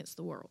battle against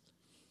the world.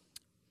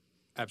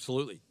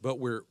 Absolutely, but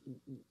we're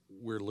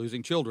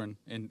losing children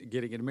and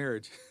getting into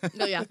marriage.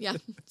 No, yeah,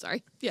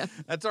 sorry, yeah.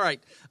 That's all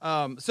right.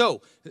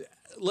 So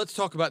let's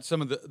talk about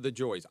some of the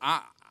joys.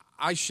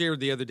 I shared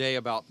the other day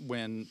about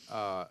when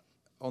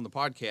on the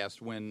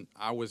podcast when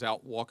I was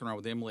out walking around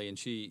with Emily and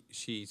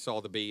she saw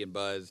the bee and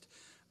buzzed,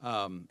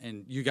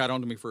 and you got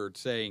onto me for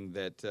saying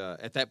that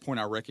at that point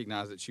I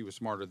recognized that she was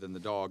smarter than the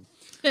dog.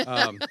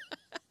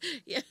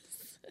 Yes.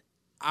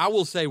 I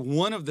will say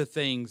one of the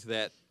things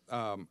that,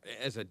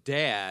 as a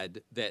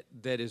dad, that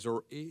it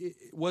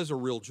was a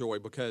real joy,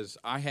 because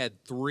I had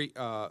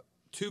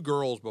two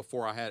girls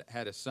before I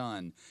had a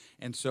son,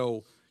 and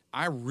so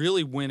I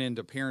really went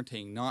into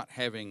parenting not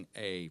having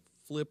a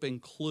flipping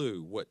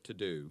clue what to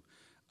do.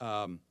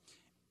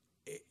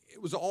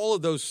 It was all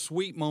of those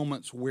sweet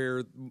moments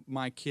where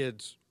my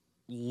kids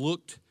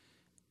looked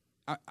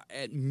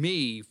at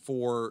me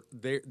for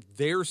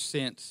their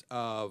sense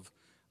of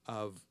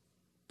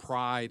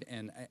pride,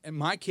 and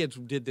my kids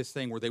did this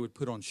thing where they would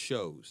put on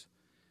shows.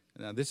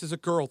 Now, this is a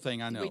girl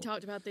thing, I know. We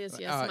talked about this.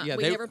 Yes, we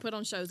they never put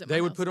on shows at my They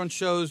house. would put on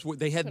shows.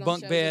 They had Put on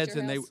bunk shows at beds,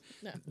 your and house?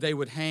 No. they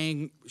would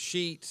hang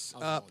sheets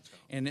was up, on show.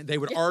 and they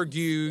would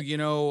argue,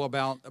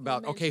 about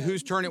One-man okay, show.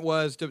 whose turn it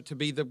was to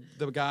be the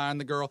guy and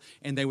the girl,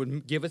 and they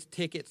would give us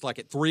tickets. Like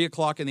at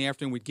 3:00 in the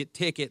afternoon, we'd get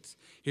tickets.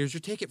 Here's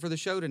your ticket for the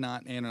show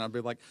tonight, and I'd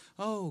be like,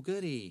 oh,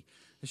 goody,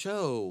 the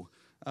show.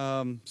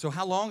 So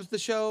how long is the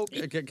show?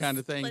 Kind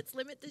of thing. Let's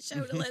limit the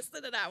show to less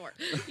than an hour.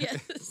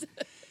 Yes.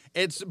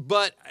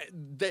 But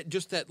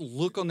that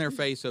look on their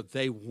face of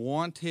they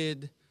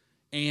wanted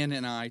Ann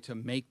and I to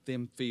make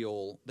them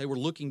feel they were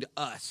looking to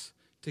us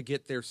to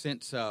get their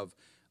sense of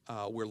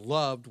we're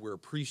loved, we're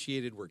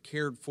appreciated, we're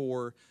cared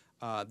for.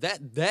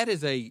 That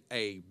is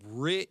a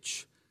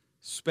rich,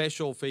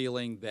 special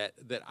feeling that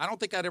I don't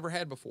think I'd ever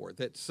had before.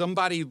 That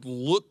somebody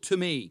looked to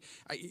me,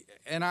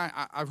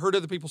 I've heard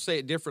other people say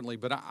it differently,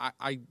 but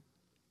I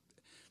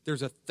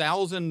there's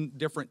 1,000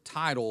 different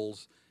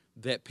titles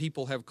that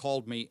people have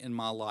called me in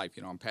my life.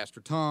 I'm Pastor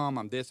Tom,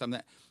 I'm this, I'm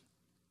that.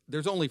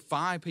 There's only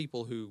 5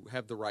 people who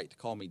have the right to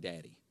call me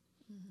daddy.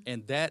 Mm-hmm.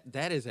 And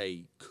that is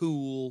a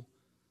cool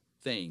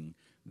thing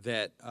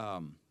that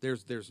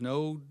there's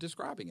no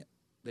describing it.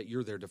 That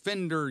you're their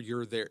defender,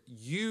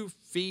 you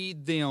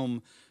feed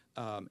them,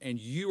 and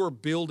you are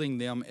building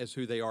them as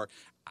who they are.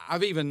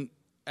 I've even,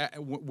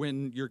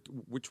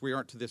 which we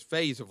aren't to this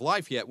phase of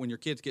life yet, when your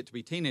kids get to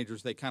be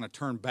teenagers, they kind of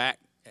turn back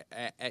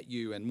at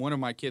you. And one of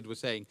my kids was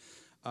saying,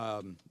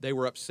 they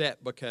were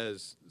upset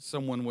because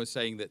someone was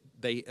saying that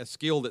a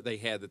skill that they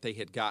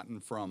had gotten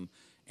from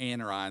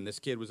Ann or I, and this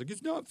kid was like,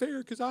 it's not fair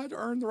because I'd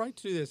earned the right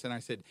to do this. And I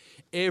said,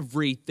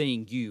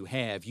 everything you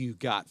have, you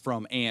got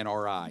from Ann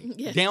or I,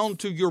 Yes. down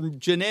to your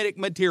genetic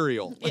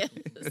material. Yes.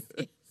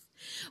 Yes.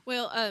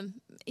 Well,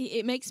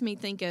 it makes me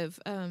think of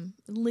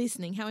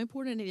listening, how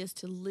important it is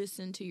to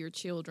listen to your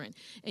children.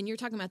 And you're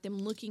talking about them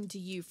looking to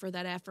you for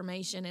that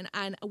affirmation.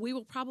 And we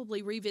will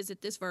probably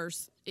revisit this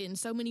verse in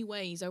so many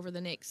ways over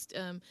the next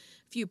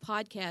few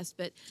podcasts.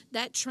 But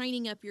that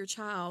training up your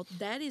child,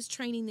 that is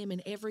training them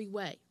in every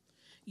way.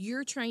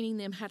 You're training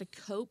them how to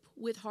cope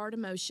with hard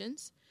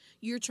emotions.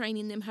 You're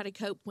training them how to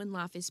cope when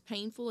life is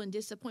painful and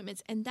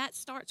disappointments. And that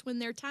starts when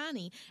they're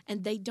tiny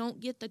and they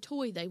don't get the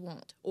toy they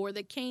want or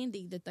the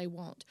candy that they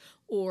want,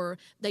 or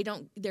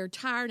they're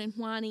tired and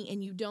whiny,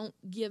 and you don't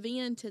give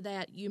in to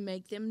that. You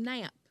make them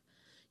nap.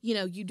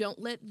 You don't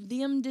let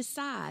them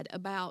decide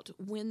about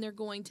when they're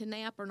going to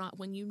nap or not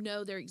when you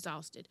know they're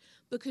exhausted,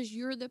 because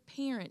you're the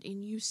parent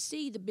and you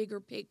see the bigger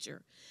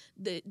picture.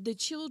 The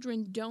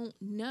children don't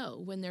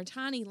know when they're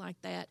tiny like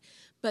that,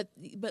 but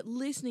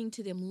listening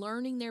to them,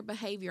 learning their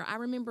behavior. I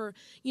remember,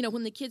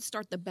 when the kids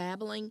start the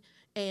babbling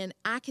and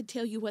I could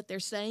tell you what they're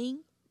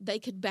saying, they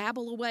could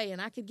babble away,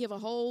 and I could give a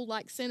whole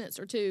sentence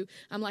or two.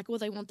 I'm like, well,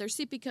 they want their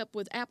sippy cup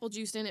with apple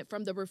juice in it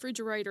from the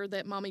refrigerator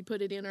that mommy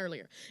put it in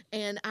earlier.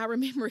 And I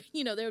remember,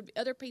 there would be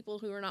other people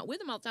who are not with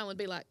them all the time would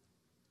be like,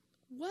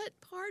 what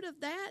part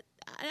of that?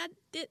 I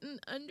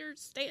didn't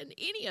understand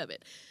any of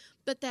it.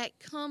 But that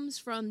comes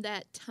from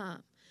that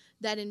time,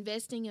 that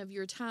investing of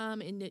your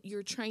time, and that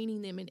you're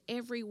training them in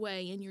every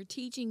way, and you're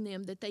teaching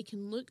them that they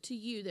can look to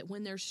you, that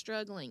when they're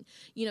struggling,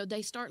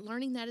 they start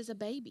learning that as a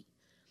baby.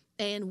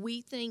 And we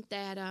think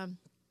that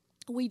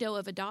we know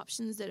of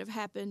adoptions that have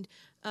happened,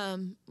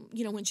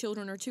 when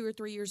children are 2 or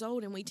 3 years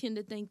old, and we tend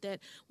to think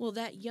that, well,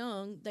 that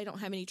young, they don't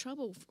have any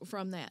trouble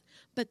from that.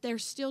 But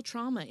there's still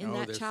trauma in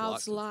that there's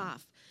child's lots of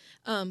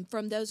life.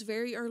 From those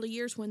very early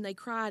years when they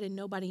cried and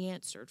nobody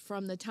answered,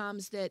 from the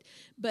times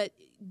but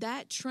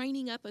that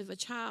training up of a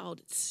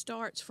child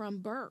starts from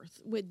birth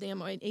with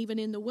them, and even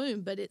in the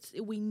womb. But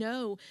we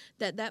know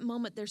that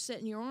moment they're set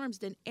in your arms,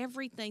 then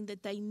everything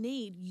that they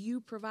need, you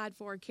provide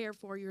for, care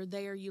for, you're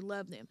there, you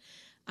love them.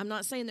 I'm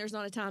not saying there's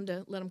not a time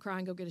to let them cry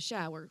and go get a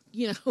shower.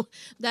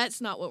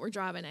 That's not what we're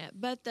driving at.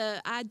 But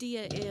the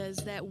idea is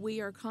that we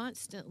are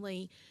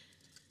constantly,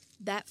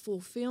 that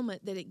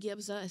fulfillment that it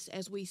gives us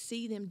as we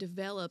see them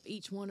develop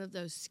each one of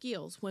those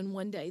skills, when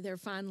one day they're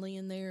finally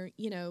in there,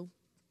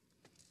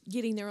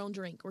 getting their own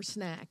drink or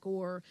snack,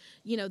 or,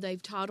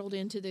 they've toddled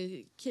into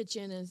the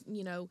kitchen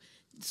and,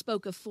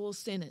 spoke a full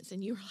sentence,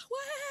 and you're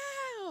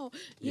like, wow.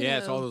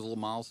 Yes, all those little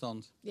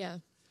milestones. Yeah.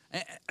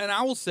 And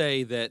I will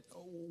say that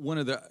one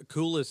of the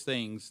coolest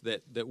things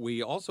that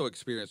we also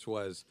experienced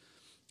was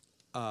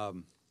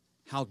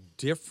how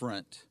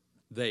different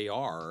they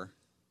are,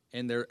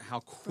 and how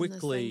quickly,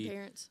 From the same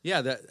parents.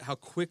 yeah, how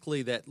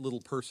quickly that little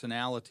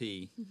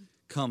personality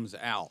comes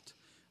out.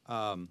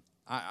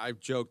 I've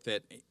joked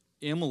that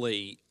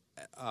Emily,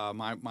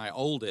 my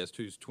oldest,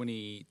 who's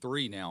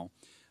 23 now,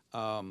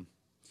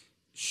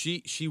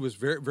 she was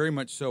very very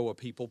much so a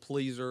people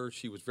pleaser.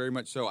 She was very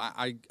much so.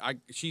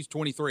 She's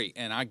 23,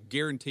 and I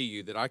guarantee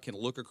you that I can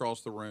look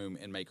across the room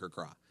and make her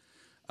cry.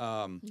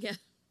 Yeah.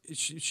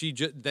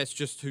 That's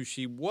just who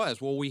she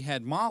was. Well, we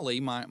had Molly,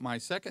 my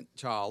second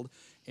child,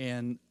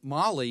 and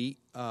Molly,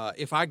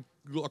 if I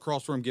go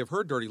across the room and give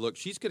her a dirty look,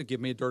 she's going to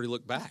give me a dirty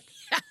look back.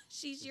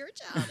 She's your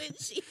child,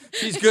 isn't she?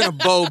 She's going to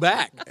bow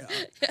back.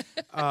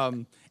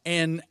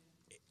 And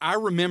I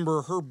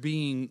remember her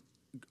being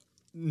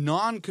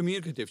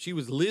non-communicative. She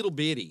was little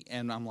bitty,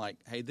 and I'm like,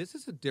 hey, this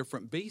is a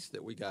different beast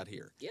that we got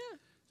here. Yeah.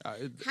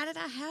 How did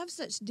I have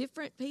such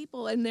different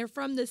people, and they're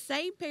from the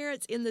same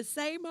parents in the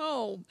same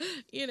home?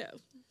 You know.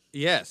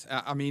 Yes,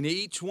 I mean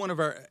each one of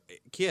our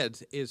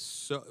kids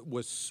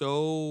was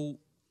so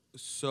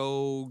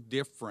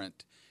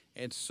different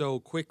and so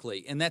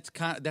quickly, and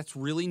that's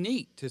really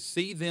neat to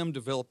see them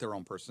develop their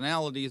own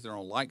personalities, their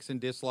own likes and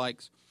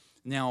dislikes.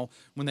 Now,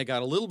 when they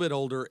got a little bit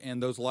older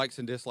and those likes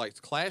and dislikes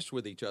clashed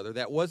with each other,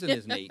 that wasn't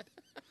as neat.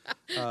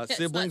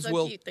 Siblings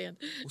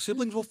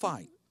siblings will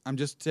fight. I'm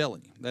just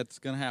telling you, that's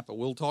going to happen.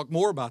 We'll talk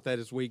more about that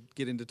as we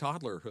get into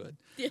toddlerhood.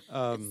 Yes.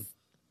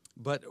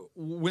 But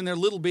when they're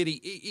little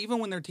bitty, even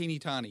when they're teeny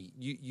tiny,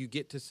 you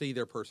get to see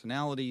their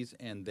personalities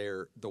and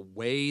the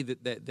way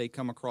that they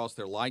come across,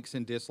 their likes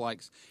and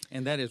dislikes,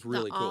 and that is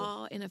really the cool.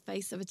 awe in a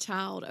face of a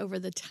child over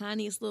the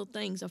tiniest little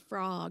things, a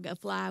frog, a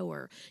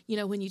flower. You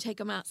know, when you take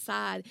them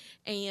outside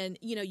and,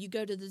 you know, you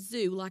go to the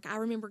zoo. Like I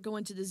remember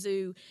going to the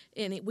zoo,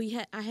 and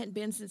I hadn't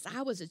been since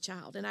I was a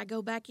child, and I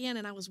go back in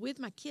and I was with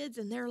my kids,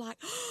 and they're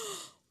like,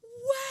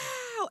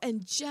 wow.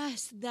 And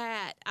just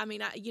that, I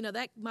mean,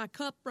 that my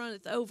cup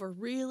runneth over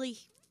really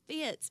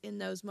fits in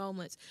those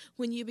moments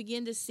when you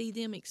begin to see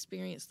them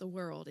experience the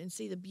world and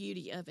see the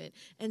beauty of it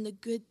and the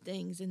good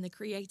things and the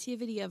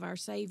creativity of our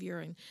Savior,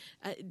 and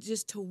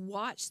just to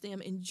watch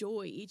them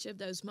enjoy each of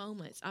those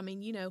moments. I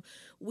mean, you know,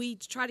 we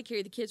try to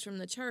carry the kids from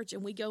the church,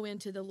 and we go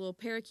into the little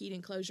parakeet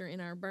enclosure in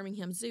our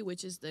Birmingham Zoo,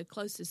 which is the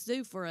closest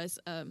zoo for us,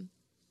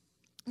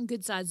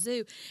 good sized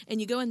zoo, and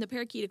you go in the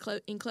parakeet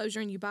enclosure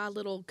and you buy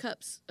little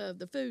cups of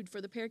the food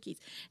for the parakeets,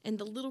 and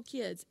the little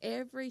kids,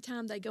 every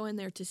time they go in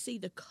there to see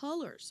the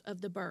colors of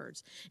the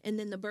birds, and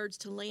then the birds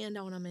to land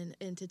on them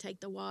and to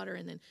take the water,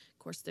 and then of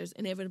course there's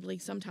inevitably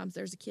sometimes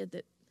there's a kid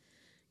that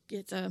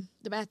gets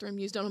the bathroom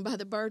used on them by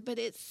the bird, but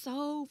it's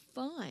so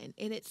fun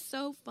and it's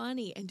so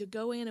funny, and to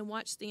go in and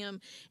watch them,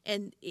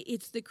 and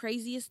it's the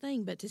craziest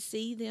thing, but to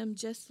see them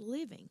just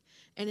living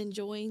and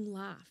enjoying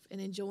life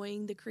and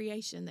enjoying the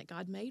creation that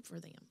God made for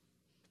them.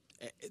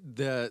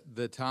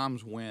 The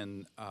times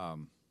when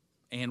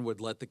Ann would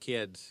let the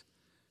kids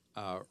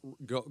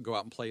go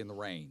out and play in the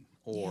rain,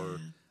 or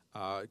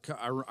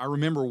I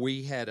remember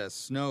we had a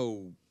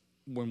snow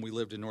when we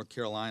lived in North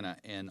Carolina,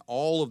 and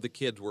all of the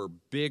kids were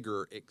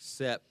bigger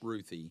except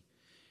Ruthie.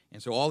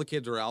 And so all the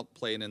kids are out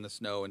playing in the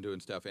snow and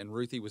doing stuff, and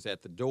Ruthie was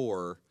at the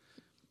door.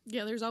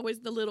 Yeah, there's always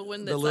the little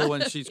one. The little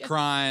one, she's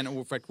crying.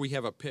 In fact, we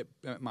have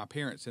my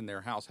parents in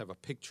their house have a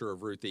picture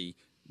of Ruthie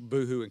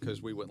boo-hooing because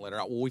we wouldn't let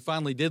her out. Well, we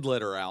finally did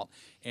let her out,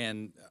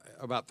 and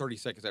about 30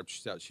 seconds after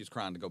she's out, she's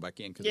crying to go back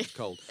in because it's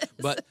cold.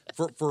 But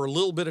for a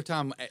little bit of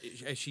time,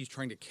 as she's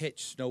trying to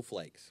catch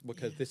snowflakes,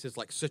 because this is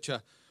like such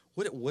a,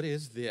 what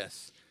is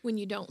this? When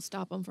you don't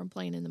stop them from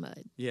playing in the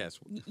mud. Yes.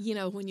 You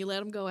know, when you let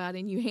them go out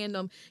and you hand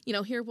them, you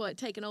know, here,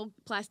 take an old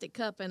plastic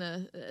cup and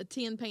a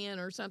tin pan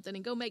or something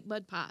and go make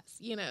mud pies,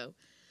 you know.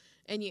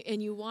 And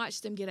you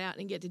watch them get out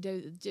and get to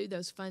do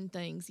those fun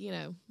things, you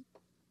know.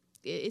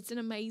 It's an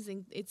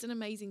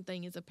amazing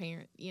thing as a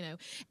parent, you know.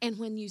 And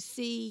when you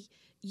see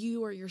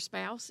you or your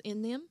spouse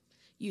in them,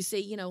 you see,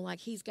 you know, like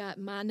he's got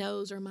my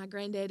nose or my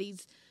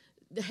granddaddy's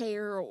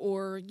hair,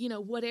 or, you know,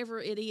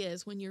 whatever it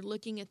is, when you're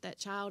looking at that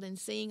child and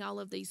seeing all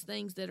of these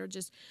things that are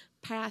just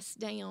passed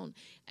down,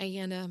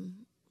 and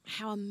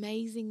how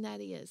amazing that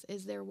is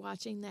as they're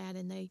watching that,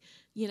 and they,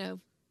 you know,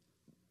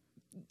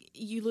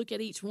 you look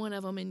at each one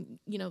of them, and,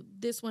 you know,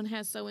 this one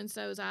has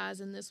so-and-so's eyes,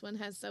 and this one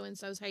has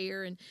so-and-so's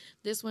hair, and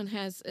this one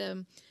has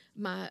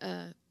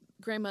my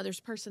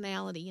grandmother's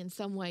personality in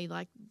some way,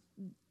 like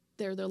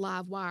they're the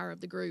live wire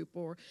of the group,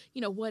 or,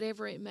 you know,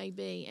 whatever it may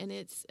be. And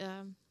it's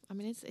I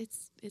mean,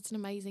 it's an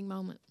amazing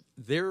moment.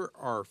 There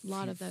are a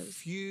lot of those.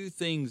 Few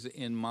things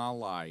in my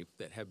life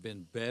that have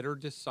been better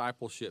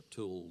discipleship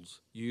tools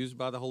used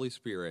by the Holy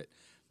Spirit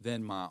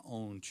than my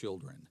own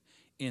children,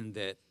 in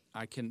that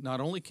I can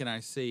not only can I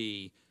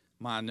see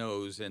my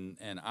nose and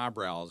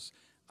eyebrows,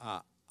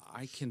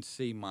 I can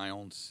see my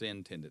own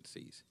sin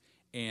tendencies.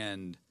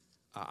 And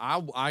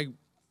I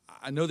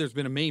know there's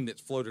been a meme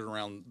that's floated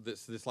around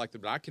this like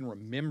that, but I can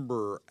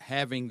remember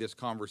having this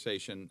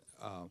conversation.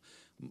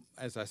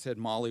 As I said,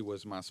 Molly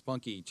was my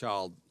spunky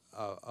child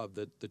of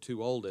the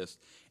two oldest,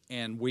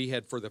 And we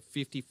had, for the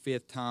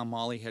 55th time,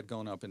 Molly had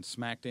gone up and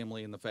smacked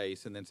Emily in the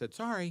face and then said,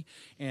 sorry.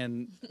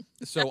 And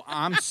so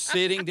I'm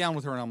sitting down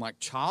with her, and I'm like,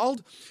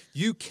 child,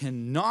 you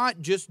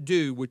cannot just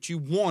do what you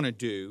want to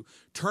do,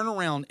 turn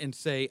around and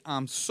say,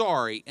 I'm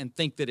sorry, and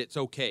think that it's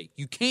okay.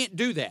 You can't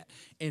do that.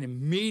 And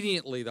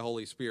immediately the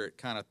Holy Spirit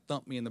kind of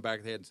thumped me in the back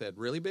of the head and said,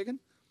 really, Biggin?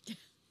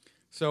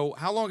 So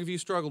how long have you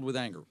struggled with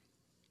anger?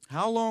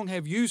 How long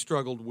have you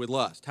struggled with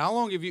lust? How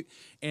long have you...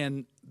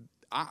 And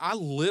I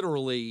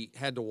literally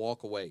had to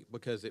walk away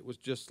because it was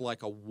just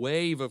like a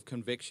wave of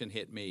conviction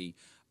hit me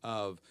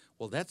of,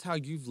 well, that's how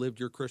you've lived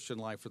your Christian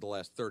life for the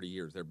last 30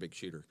 years there, big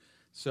shooter.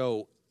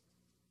 So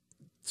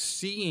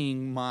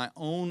seeing my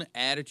own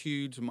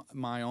attitudes,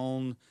 my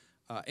own...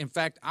 in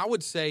fact, I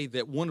would say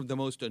that one of the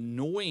most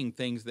annoying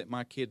things that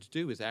my kids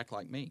do is act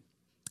like me.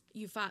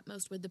 You fight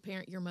most with the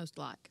parent you're most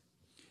like.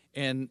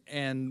 And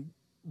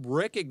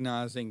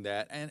recognizing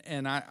that,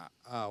 and I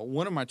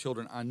one of my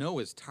children I know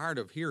is tired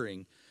of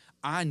hearing,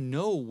 I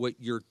know what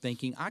you're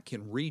thinking. I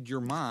can read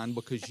your mind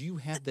because you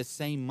have the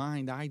same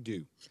mind I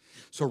do.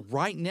 So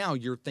right now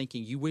you're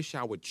thinking, you wish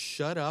I would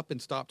shut up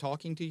and stop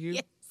talking to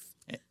you?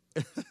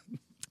 Yes.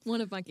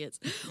 One of my kids.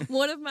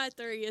 One of my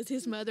three is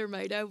his mother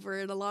made over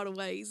in a lot of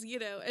ways,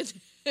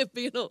 and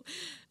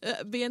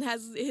Ben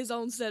has his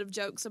own set of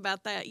jokes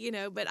about that,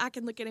 but I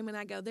can look at him and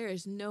I go, there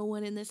is no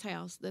one in this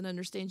house that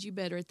understands you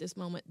better at this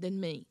moment than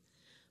me,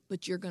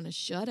 but you're going to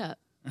shut up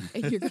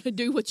and you're going to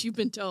do what you've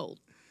been told,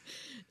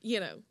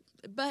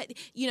 But,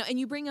 and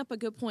you bring up a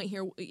good point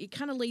here. It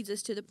kind of leads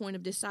us to the point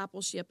of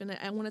discipleship. And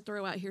I want to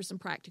throw out here some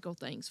practical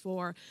things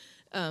for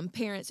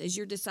parents as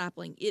you're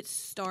discipling. It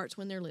starts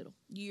when they're little.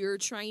 You're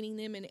training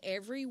them in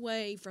every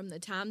way from the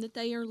time that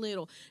they are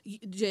little.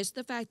 Just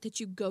the fact that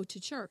you go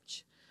to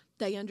church.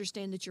 They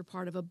understand that you're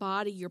part of a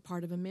body, you're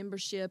part of a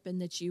membership, and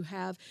that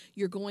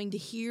you're going to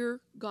hear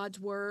God's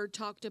word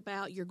talked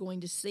about, you're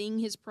going to sing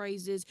his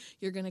praises,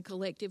 you're going to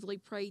collectively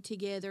pray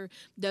together.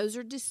 Those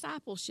are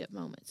discipleship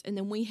moments. And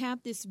then we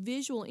have this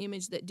visual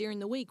image that during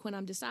the week when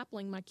I'm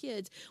discipling my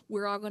kids,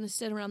 we're all going to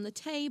sit around the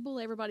table,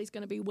 everybody's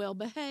going to be well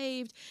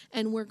behaved,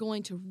 and we're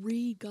going to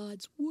read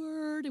God's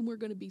word, and we're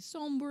going to be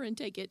somber and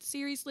take it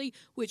seriously,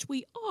 which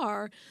we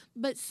are.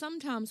 But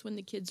sometimes when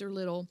the kids are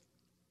little,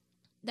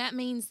 that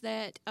means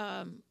that,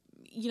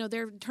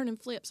 they're turning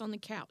flips on the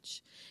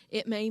couch.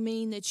 It may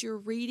mean that you're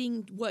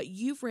reading what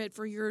you've read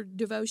for your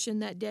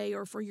devotion that day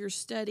or for your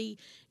study.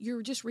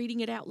 You're just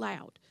reading it out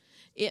loud.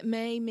 It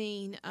may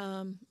mean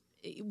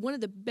one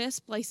of the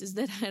best places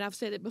that, and I've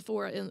said it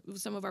before in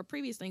some of our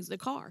previous things, the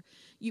car.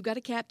 You've got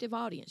a captive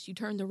audience. You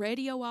turn the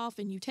radio off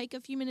and you take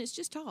a few minutes,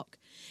 just talk.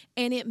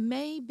 And it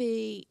may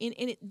be,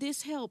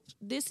 this helps.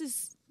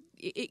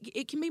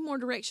 It can be more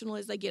directional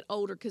as they get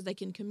older because they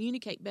can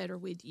communicate better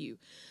with you.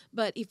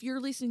 But if you're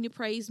listening to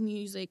praise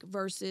music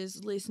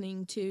versus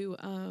listening to,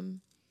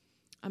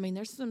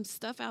 there's some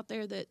stuff out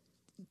there that,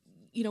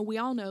 we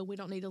all know we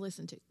don't need to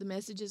listen to. The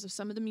messages of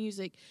some of the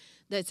music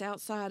that's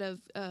outside of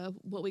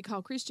what we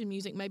call Christian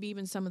music, maybe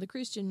even some of the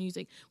Christian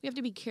music, we have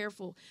to be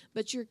careful.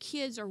 But your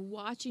kids are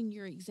watching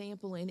your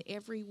example in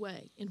every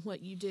way in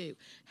what you do.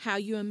 How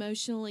you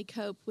emotionally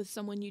cope with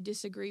someone you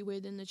disagree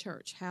with in the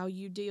church. How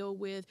you deal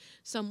with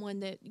someone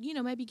that,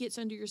 maybe gets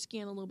under your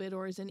skin a little bit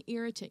or is an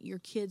irritant. Your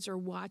kids are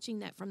watching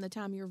that from the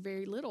time you're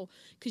very little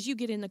because you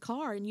get in the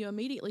car and you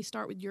immediately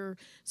start with your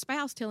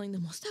spouse telling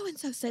them, well,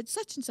 so-and-so said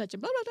such and such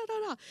and blah, blah, blah,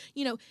 blah, blah.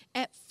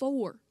 At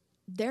 4,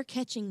 they're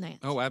catching that.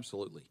 Oh,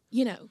 absolutely.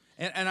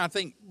 And I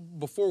think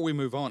before we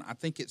move on, I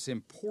think it's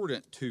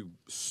important to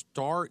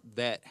start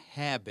that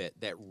habit,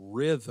 that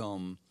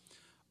rhythm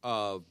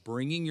of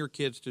bringing your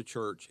kids to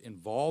church,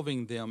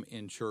 involving them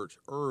in church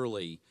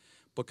early,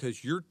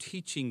 because you're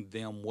teaching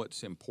them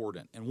what's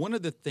important. And one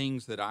of the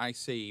things that I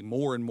see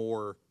more and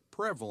more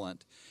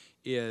prevalent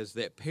is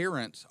that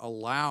parents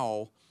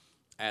allow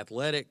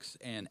athletics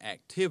and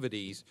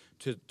activities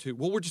to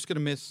we're just going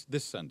to miss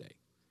this Sunday.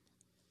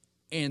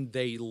 And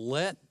they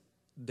let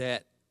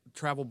that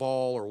travel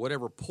ball or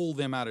whatever pull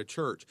them out of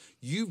church.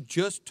 You've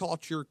just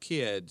taught your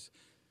kids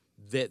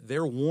that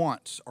their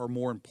wants are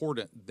more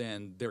important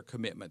than their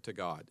commitment to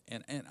God.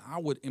 And I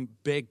would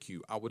beg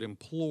you, I would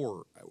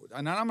implore,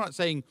 and I'm not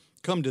saying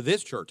come to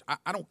this church.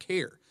 I don't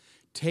care.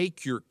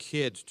 Take your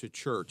kids to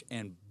church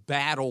and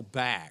battle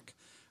back.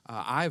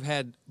 I've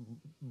had,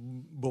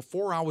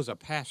 before I was a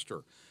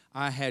pastor,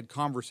 I had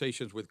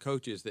conversations with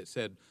coaches that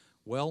said,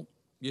 well,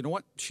 you know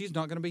what? She's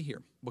not going to be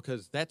here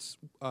because that's,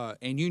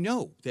 and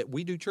that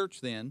we do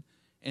church then.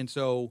 And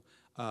so,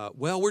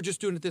 we're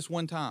just doing it this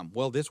one time.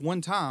 Well, this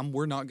one time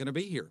we're not going to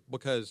be here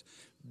because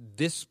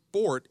this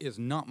sport is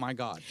not my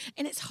God.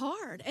 And it's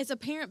hard as a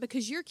parent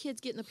because your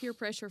kid's getting the peer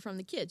pressure from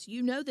the kids.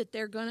 You know that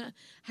they're going to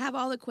have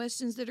all the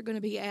questions that are going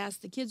to be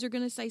asked. The kids are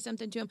going to say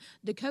something to them.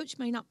 The coach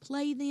may not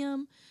play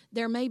them.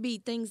 There may be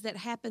things that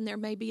happen. There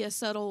may be a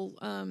subtle,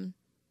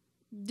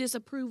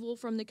 disapproval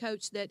from the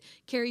coach that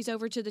carries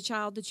over to the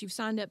child that you've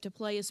signed up to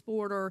play a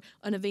sport or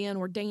an event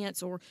or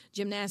dance or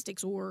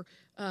gymnastics or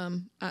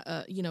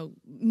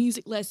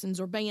music lessons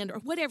or band or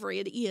whatever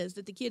it is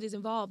that the kid is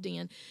involved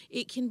in,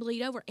 it can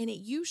bleed over. And it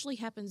usually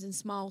happens in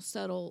small,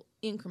 subtle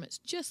increments,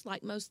 just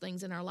like most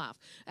things in our life.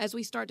 As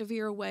we start to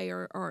veer away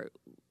or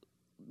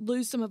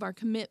lose some of our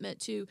commitment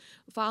to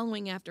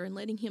following after and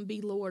letting him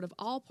be Lord of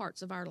all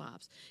parts of our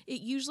lives,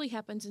 it usually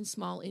happens in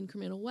small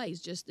incremental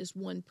ways, just this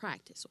one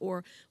practice,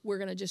 or we're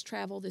going to just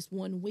travel this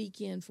one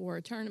weekend for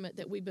a tournament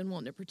that we've been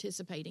wanting to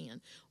participate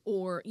in,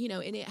 or,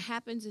 and it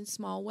happens in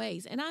small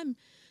ways. And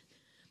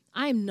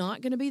I am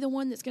not going to be the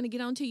one that's going to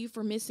get onto you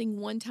for missing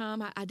one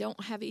time. I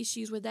don't have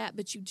issues with that,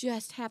 but you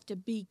just have to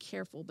be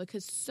careful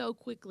because so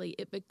quickly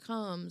it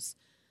becomes,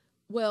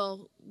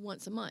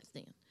 once a month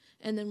then.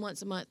 And then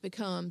once a month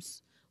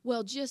becomes,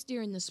 just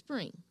during the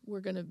spring, we're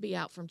going to be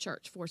out from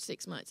church for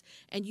 6 months.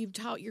 And you've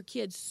taught your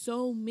kids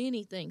so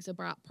many things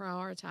about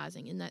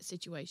prioritizing in that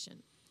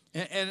situation.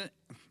 And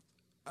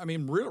I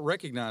mean, really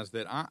recognize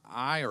that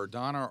I or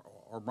Donna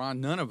or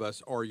Brian, none of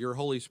us are your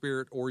Holy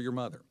Spirit or your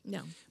mother.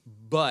 No.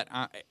 But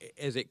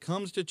as it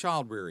comes to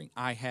child rearing,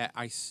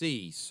 I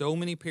see so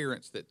many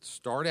parents that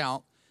start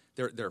out,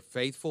 they're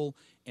faithful,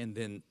 and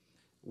then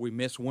we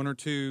miss one or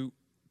two,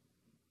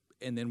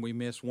 and then we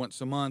miss once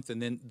a month,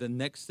 and then the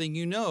next thing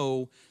you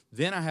know,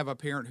 then I have a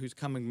parent who's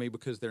coming to me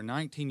because their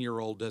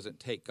 19-year-old doesn't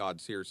take God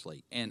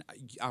seriously. And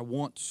I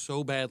want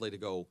so badly to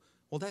go,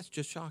 well, that's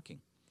just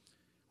shocking.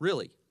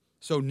 Really?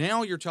 So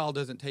now your child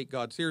doesn't take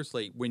God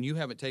seriously when you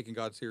haven't taken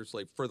God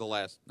seriously for the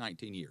last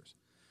 19 years.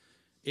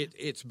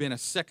 It's been a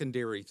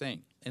secondary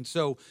thing. And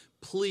so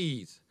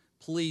please,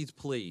 please,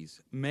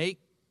 please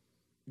make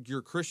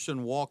your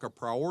Christian walk a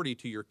priority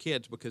to your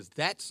kids, because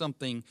that's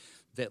something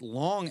that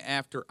long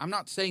after, I'm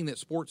not saying that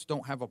sports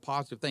don't have a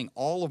positive thing.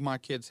 All of my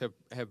kids have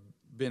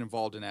been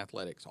involved in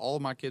athletics. All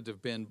of my kids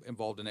have been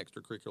involved in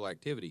extracurricular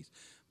activities.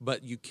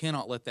 But you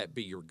cannot let that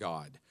be your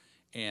God.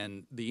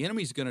 And the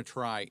enemy's going to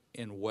try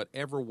in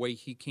whatever way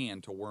he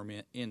can to worm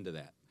into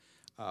that.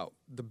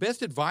 The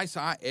best advice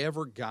I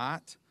ever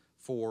got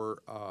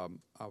for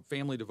a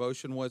family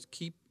devotion was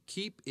keep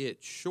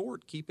it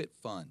short, keep it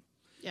fun.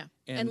 Yeah,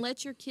 and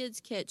let your kids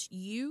catch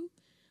you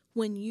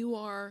when you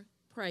are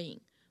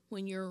praying,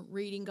 when you're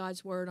reading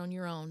God's Word on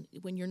your own,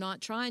 when you're not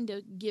trying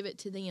to give it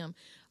to them.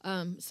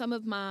 Some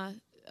of my,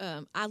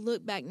 I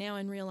look back now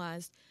and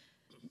realized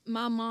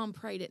my mom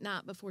prayed at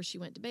night before she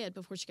went to bed.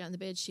 Before she got in the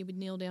bed, she would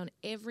kneel down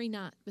every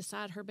night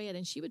beside her bed,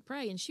 and she would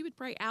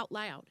pray out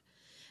loud.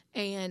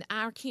 And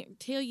I can't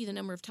tell you the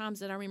number of times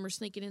that I remember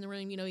sneaking in the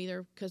room,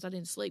 either because I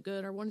didn't sleep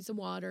good or wanted some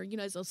water,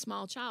 as a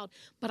small child.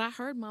 But I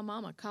heard my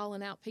mama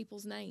calling out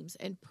people's names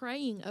and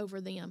praying over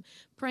them,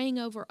 praying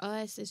over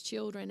us as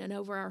children and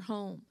over our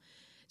home.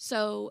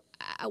 So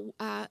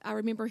I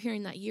remember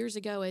hearing that years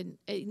ago, and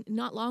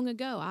not long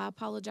ago, I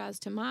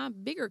apologized to my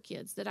bigger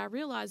kids that I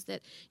realized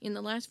that in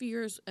the last few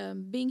years,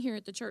 being here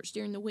at the church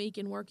during the week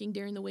and working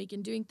during the week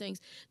and doing things,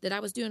 that I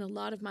was doing a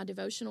lot of my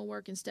devotional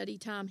work and study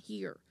time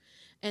here,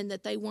 and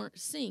that they weren't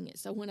seeing it.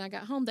 So when I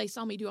got home, they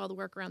saw me do all the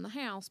work around the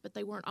house, but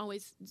they weren't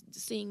always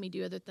seeing me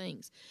do other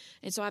things.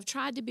 And so I've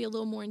tried to be a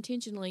little more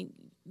intentionally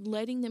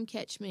letting them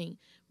catch me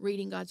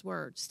reading God's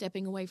Word,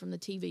 stepping away from the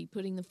TV,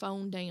 putting the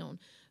phone down,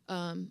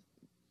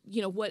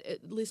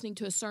 listening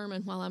to a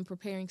sermon while I'm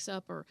preparing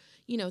supper,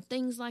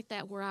 things like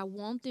that, where I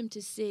want them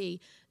to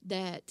see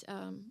that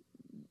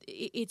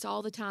it's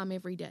all the time,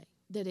 every day.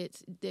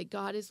 That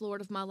God is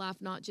Lord of my life,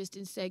 not just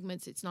in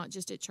segments. It's not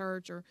just at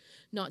church or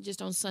not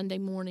just on Sunday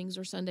mornings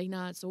or Sunday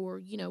nights or,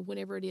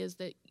 whenever it is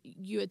that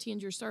you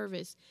attend your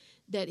service,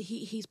 that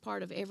He's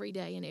part of every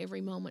day and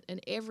every moment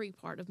and every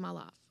part of my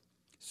life.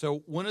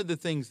 So one of the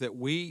things that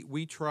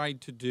we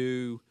tried to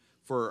do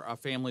for a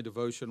family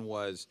devotion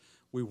was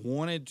we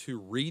wanted to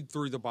read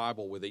through the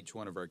Bible with each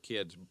one of our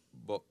kids,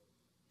 but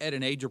at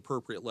an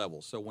age-appropriate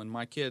level. So when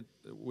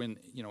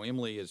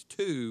Emily is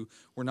 2,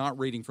 we're not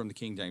reading from the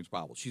King James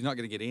Bible. She's not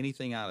going to get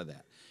anything out of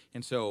that.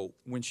 And so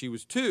when she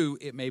was 2,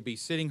 it may be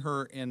sitting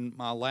her in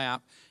my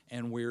lap,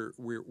 and we're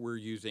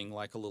using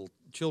like a little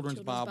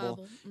children's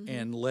Bible. Mm-hmm.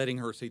 And letting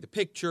her see the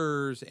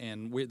pictures.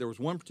 And there was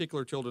one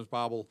particular children's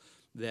Bible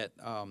that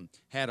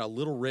had a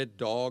little red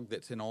dog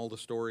that's in all the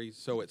stories.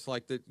 So it's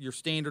like your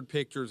standard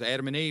pictures,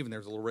 Adam and Eve, and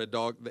there's a little red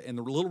dog, and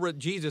the little red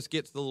Jesus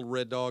gets the little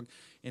red dog,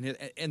 and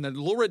the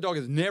little red dog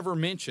is never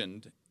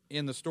mentioned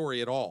in the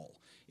story at all.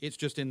 It's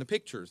just in the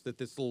pictures that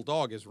this little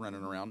dog is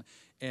running around,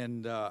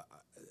 and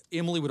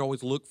Emily would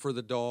always look for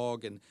the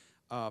dog, and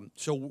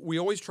so we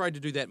always tried to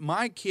do that.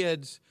 My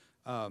kids,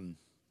 in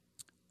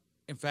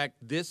fact,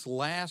 this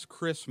last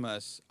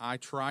Christmas, I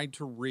tried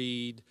to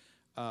read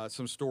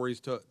some stories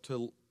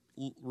to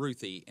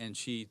Ruthie, and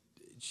she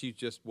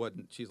just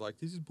wasn't. She's like,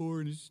 this is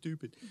boring, this is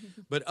stupid.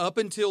 But up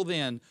until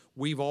then,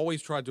 we've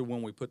always tried to,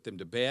 when we put them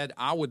to bed,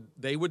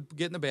 they would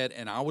get in the bed,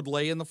 and I would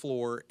lay in the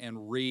floor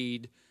and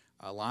read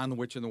Lion, the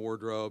Witch, and the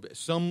Wardrobe,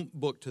 some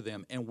book to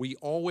them. And we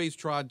always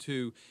tried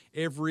to,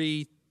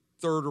 every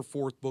third or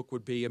fourth book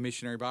would be a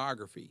missionary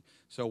biography.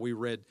 So we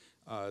read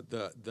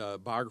the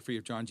biography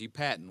of John G.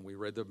 Patton. We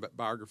read the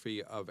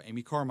biography of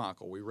Amy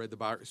Carmichael. We read the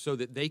biography so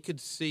that they could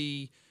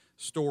see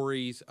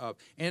stories of,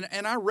 and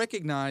I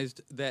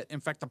recognized that, in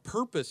fact, the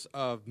purpose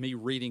of me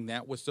reading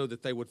that was so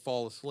that they would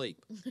fall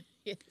asleep.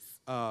 Yes.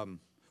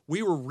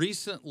 We were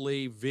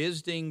recently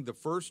visiting the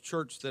first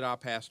church that I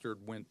pastored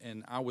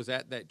and I was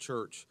at that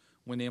church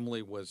when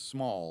Emily was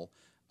small,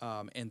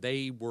 and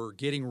they were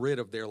getting rid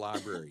of their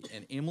library.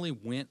 And Emily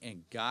went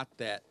and got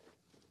that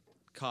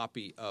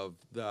copy of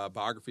the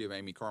biography of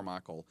Amy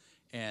Carmichael,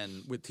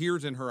 and with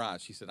tears in her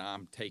eyes, she said,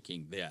 "I'm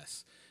taking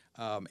this."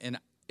 And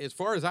as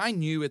far as I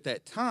knew at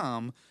that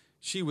time,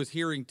 she was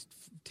hearing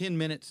 10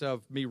 minutes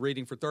of me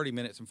reading for 30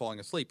 minutes and falling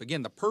asleep.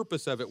 Again, the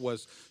purpose of it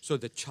was so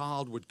the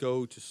child would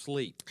go to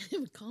sleep. It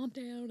would calm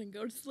down and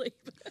go to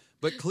sleep.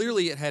 But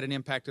clearly it had an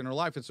impact in her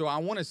life. And so I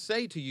want to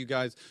say to you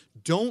guys,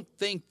 don't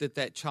think that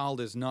that child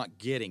is not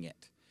getting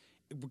it.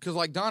 Because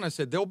like Donna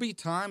said, there'll be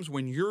times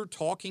when you're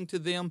talking to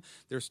them,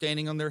 they're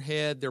standing on their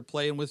head, they're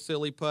playing with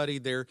silly putty,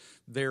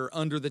 they're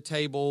under the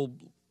table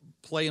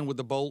playing with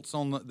the bolts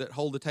that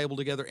hold the table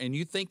together, and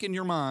you think in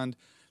your mind,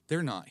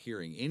 they're not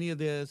hearing any of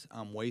this.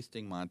 I'm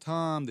wasting my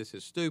time. This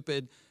is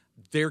stupid.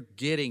 They're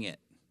getting it.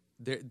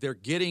 They're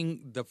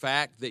getting the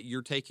fact that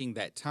you're taking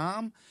that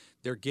time.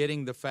 They're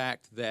getting the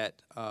fact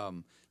that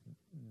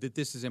that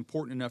this is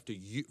important enough to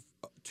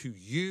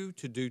you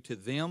to do to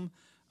them.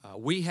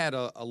 We had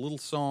a little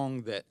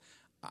song that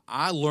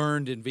I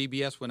learned in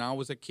VBS when I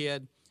was a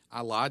kid.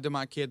 I lied to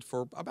my kids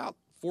for about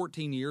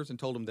 14 years and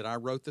told them that I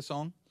wrote the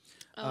song.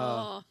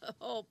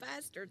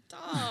 Pastor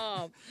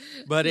Tom.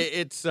 But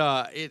it's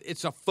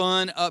a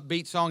fun,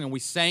 upbeat song, and we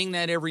sang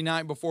that every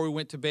night before we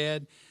went to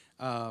bed.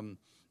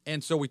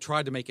 And so we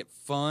tried to make it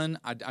fun.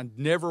 I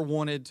never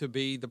wanted to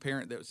be the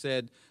parent that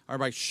said,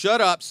 "Everybody,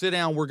 shut up, sit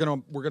down. We're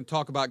gonna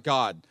talk about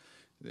God."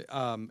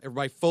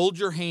 Everybody, fold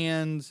your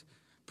hands,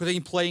 put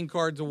any playing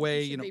cards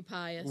away. Be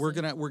pious. We're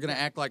gonna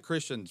act like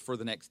Christians for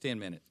the next 10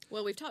 minutes.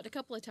 Well, we've talked a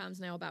couple of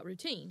times now about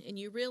routine, and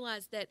you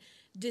realize that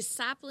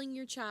discipling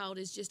your child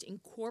is just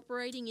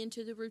incorporating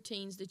into the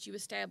routines that you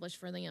establish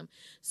for them.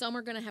 Some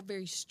are going to have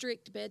very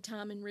strict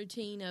bedtime and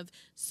routine of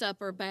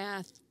supper,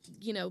 bath,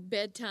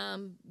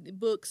 bedtime,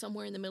 book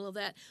somewhere in the middle of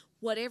that.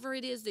 Whatever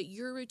it is that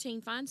your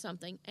routine, find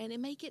something,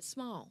 and make it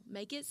small.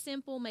 Make it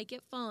simple, make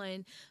it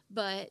fun,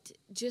 but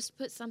just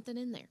put something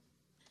in there.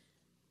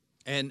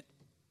 And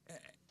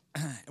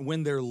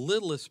when they're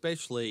little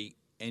especially,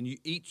 and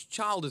each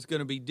child is going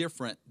to be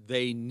different,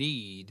 they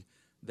need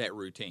that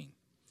routine.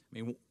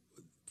 I mean,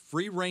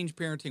 free-range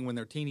parenting when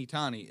they're teeny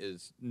tiny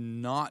is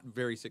not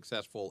very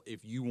successful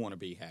if you want to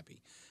be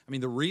happy. I mean,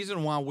 the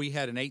reason why we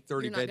had an 8:30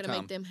 bedtime... You're not going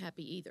to make them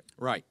happy either.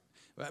 Right.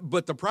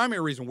 But the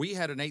primary reason we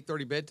had an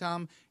 8:30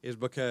 bedtime is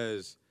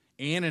because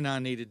Ann and I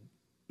needed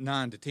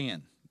 9 to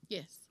 10.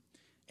 Yes.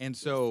 And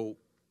so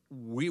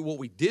what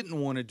we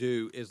didn't want to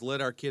do is let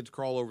our kids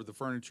crawl over the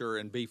furniture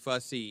and be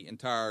fussy and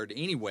tired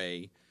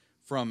anyway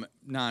from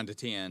 9 to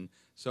 10.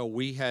 So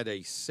we had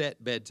a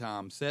set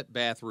bedtime, set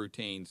bath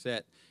routine,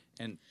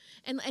 and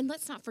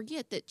let's not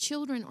forget that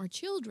children are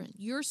children.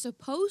 You're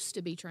supposed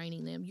to be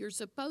training them. You're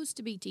supposed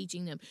to be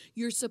teaching them.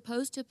 You're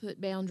supposed to put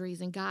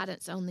boundaries and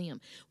guidance on them.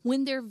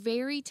 When they're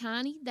very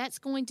tiny, that's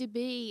going to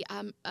be,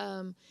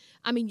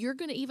 you're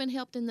going to even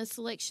help in the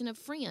selection of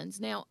friends.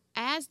 Now,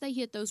 as they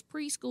hit those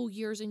preschool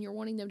years and you're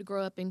wanting them to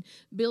grow up and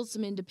build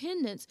some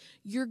independence,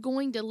 you're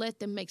going to let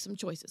them make some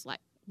choices, like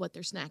what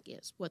their snack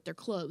is, what their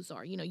clothes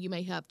are. You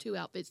may have 2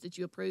 outfits that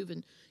you approve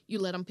and you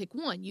let them pick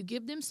one. You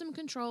give them some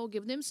control,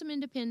 give them some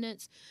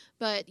independence.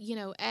 But,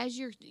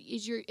 as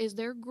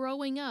they're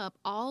growing up,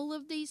 all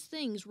of these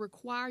things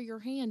require your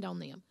hand on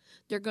them.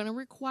 They're going to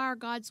require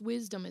God's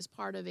wisdom as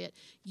part of it.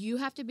 You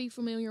have to be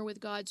familiar with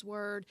God's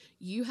word.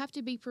 You have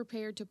to be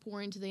prepared to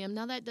pour into them.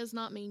 Now, that does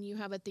not mean you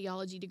have a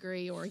theology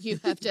degree or you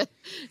have to,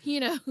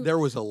 There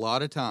was a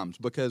lot of times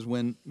because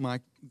when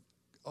my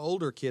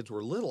older kids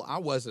were little, I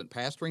wasn't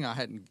pastoring. I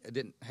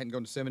hadn't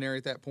gone to seminary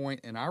at that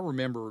point, and I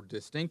remember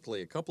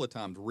distinctly a couple of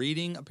times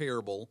reading a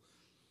parable.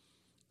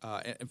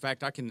 In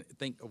fact, I can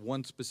think of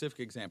one specific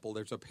example.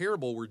 There's a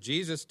parable where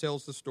Jesus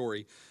tells the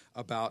story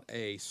about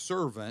a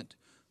servant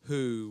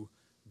who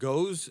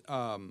goes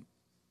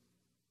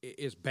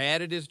is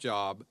bad at his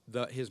job.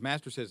 His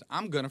master says,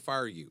 "I'm going to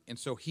fire you," and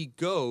so he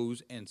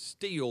goes and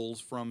steals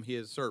from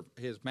his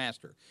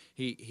master.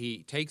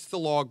 He takes the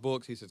log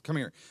books. He says, "Come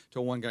here."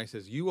 To one guy, he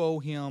says, "You owe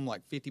him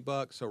like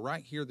 $50. So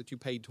right here that you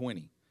paid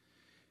 20.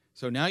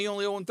 So now you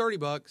only owe him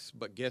 $30.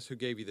 But guess who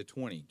gave you the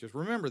 20? Just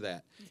remember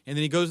that." And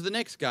then he goes to the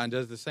next guy and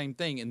does the same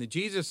thing. And then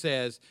Jesus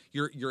says,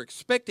 you're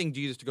expecting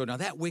Jesus to go, "Now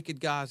that wicked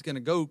guy is going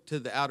to go to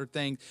the outer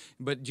thing,"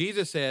 but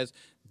Jesus says,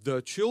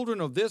 "The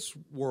children of this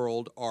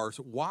world are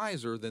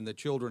wiser than the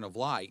children of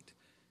light.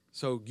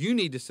 So you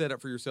need to set up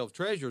for yourselves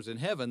treasures in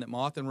heaven that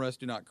moth and rust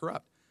do not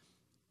corrupt."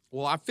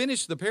 Well, I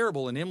finished the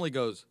parable, and Emily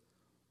goes,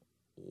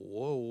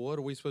 "Whoa, what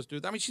are we supposed to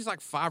do?" I mean, she's like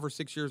 5 or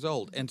 6 years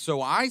old. And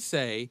so I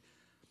say,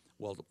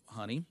 "Well,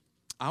 honey,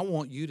 I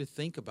want you to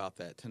think about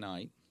that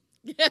tonight."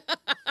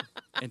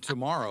 And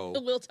tomorrow,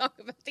 We'll talk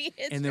about the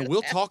answer. and then to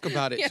we'll that. talk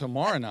about it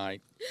tomorrow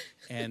night.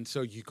 And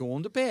so you go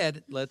on to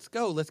bed. Let's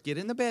go. Let's get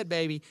in the bed,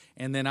 baby.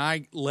 And then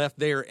I left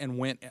there and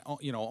went,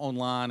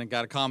 online and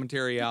got a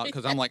commentary out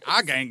because I'm like,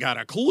 I ain't got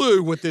a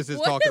clue what this is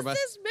What talking does about.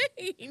 this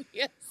mean?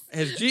 Yes.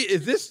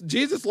 Is this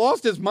Jesus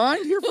lost his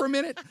mind here for a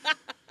minute?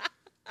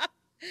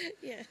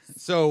 Yes.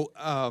 So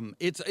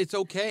it's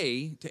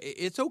okay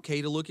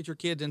to look at your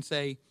kids and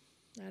say,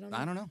 I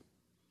don't know.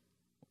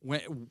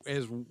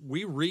 As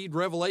we read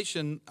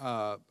Revelation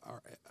on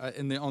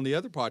the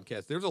other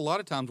podcast, there's a lot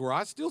of times where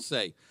I still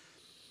say,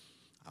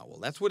 "Oh, well,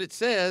 that's what it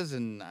says,"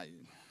 and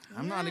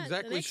I'm not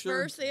exactly the next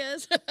sure. Verse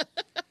is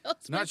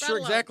Not sure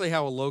exactly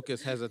how a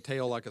locust has a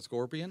tail like a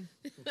scorpion.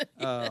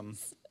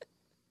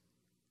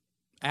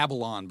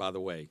 Abalone, by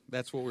the way,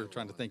 that's what we were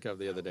trying to think of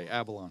the other day.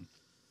 Abalone.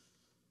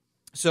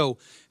 So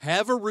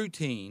have a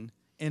routine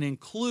and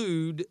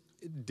include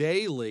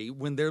daily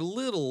when they're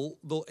little.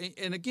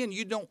 And again,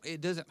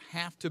 it doesn't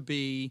have to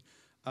be.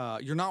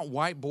 You're not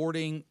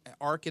whiteboarding,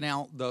 arcing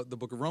out the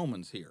book of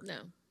Romans here. No.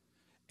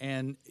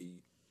 And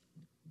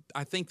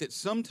I think that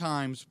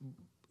sometimes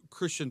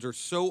Christians are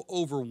so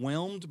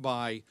overwhelmed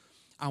by,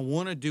 I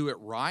want to do it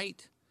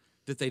right,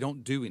 that they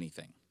don't do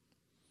anything.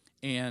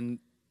 And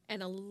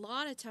a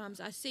lot of times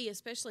I see,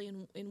 especially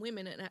in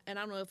women, and I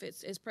don't know if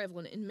it's as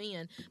prevalent in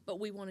men, but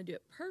we want to do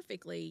it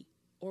perfectly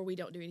or we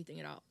don't do anything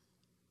at all.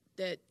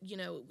 That,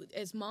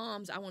 as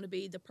moms, I want to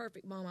be the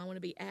perfect mom. I want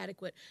to be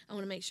adequate. I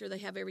want to make sure they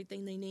have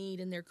everything they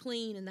need and they're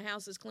clean and the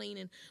house is clean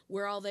and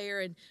we're all there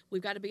and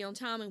we've got to be on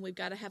time and we've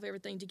got to have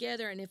everything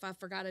together. And if I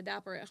forgot a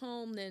diaper at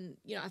home, then,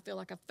 I feel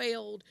like I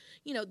failed.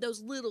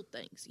 Those little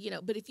things,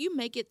 But if you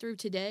make it through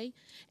today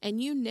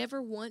and you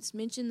never once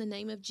mention the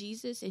name of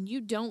Jesus and you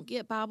don't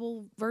get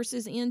Bible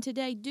verses in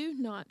today, do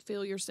not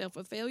feel yourself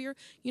a failure.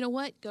 You know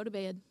what? Go to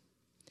bed,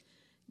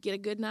 get a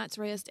good night's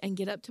rest, and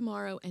get up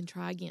tomorrow and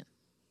try again.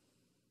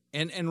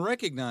 And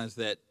recognize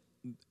that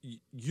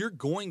you're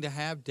going to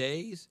have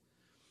days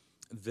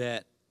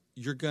that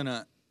you're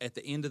gonna, at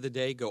the end of the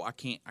day, go, I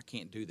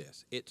can't do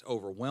this. It's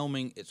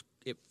overwhelming.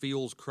 It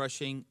feels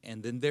crushing.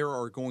 And then there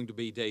are going to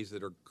be days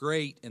that are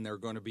great, and they're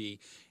going to be.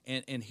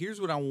 And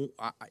here's what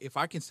if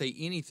I can say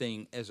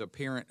anything as a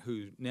parent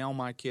who now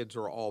my kids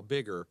are all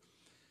bigger.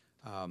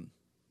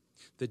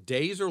 The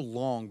days are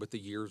long, but the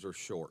years are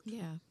short.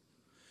 Yeah.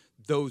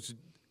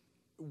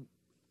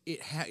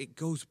 It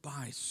goes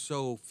by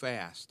so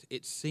fast.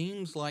 It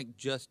seems like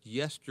just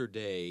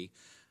yesterday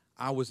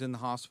I was in the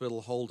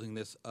hospital holding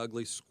this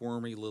ugly,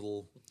 squirmy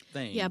little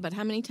thing. Yeah, but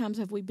how many times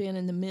have we been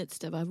in the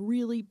midst of a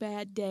really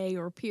bad day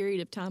or a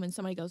period of time and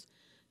somebody goes,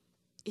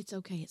 it's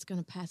okay, it's going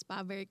to pass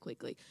by very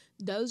quickly.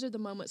 Those are the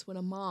moments when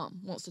a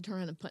mom wants to turn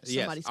around and punch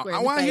somebody square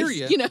in the face. I hear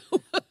you. You.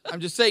 I'm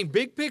just saying,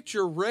 big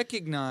picture,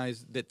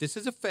 recognize that this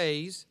is a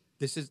phase.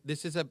 This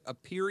is a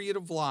period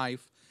of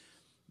life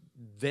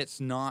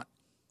that's not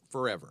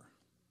forever.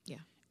 Yeah.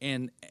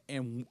 And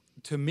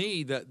to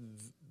me,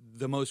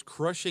 the most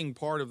crushing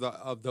part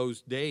of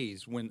those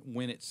days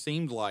when it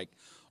seemed like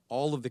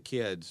all of the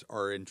kids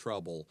are in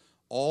trouble,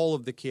 all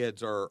of the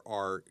kids are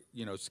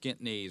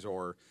skint knees,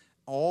 or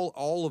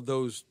all of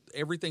those,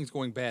 everything's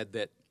going bad,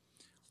 that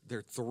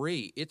they're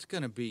 3. It's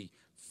going to be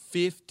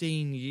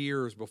 15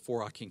 years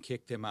before I can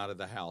kick them out of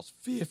the house.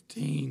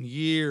 15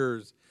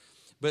 years.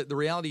 But the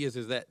reality is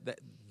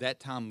that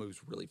time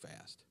moves really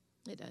fast.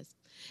 It does.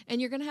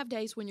 And you're going to have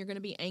days when you're going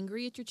to be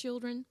angry at your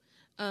children.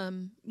 I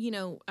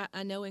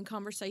know in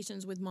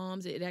conversations with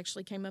moms, it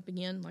actually came up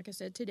again, like I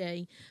said,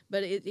 today,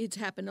 but it's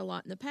happened a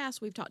lot in the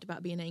past. We've talked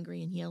about being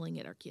angry and yelling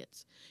at our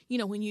kids.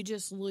 When you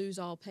just lose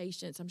all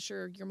patience. I'm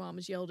sure your mom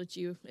has yelled at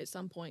you at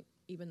some point,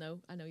 even though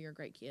I know you're a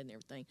great kid and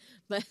everything.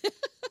 But,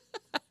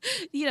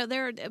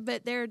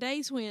 there are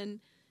days when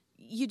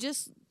you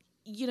just,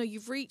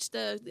 you've reached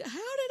how did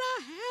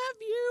I have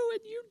you?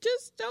 And you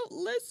just don't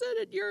listen.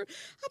 And I've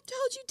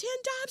told you 10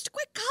 times to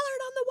quit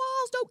coloring on the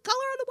walls. Don't color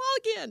on the wall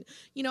again.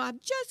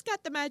 I've just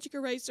got the magic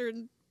eraser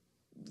and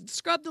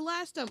scrubbed the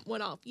last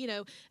one off,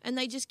 and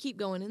they just keep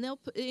going. And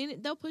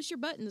they'll push your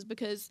buttons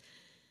because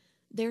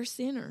they're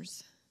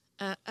sinners.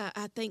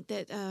 I think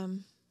that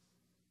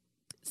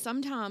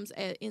sometimes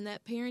in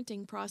that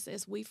parenting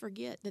process, we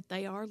forget that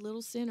they are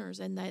little sinners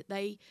and that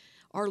they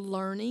are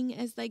learning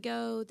as they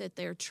go, that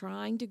they're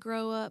trying to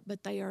grow up,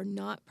 but they are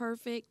not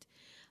perfect.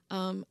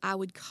 I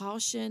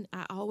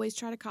always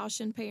try to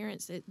caution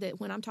parents that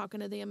when I'm talking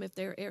to them, if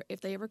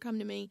they ever come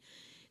to me,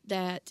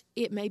 that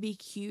it may be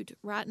cute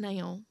right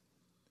now,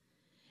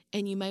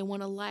 and you may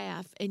want to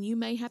laugh, and you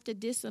may have to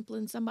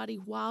discipline somebody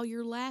while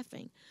you're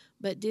laughing,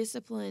 but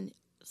discipline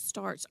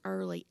starts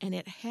early, and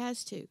it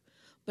has to,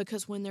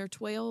 because when they're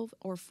 12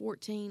 or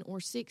 14 or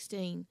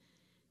 16,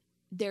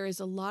 there is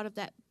a lot of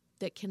that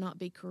cannot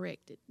be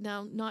corrected.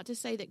 Now, not to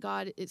say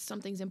that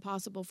something's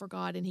impossible for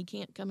God and he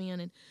can't come in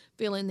and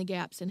fill in the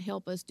gaps and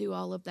help us do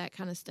all of that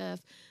kind of stuff,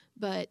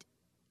 but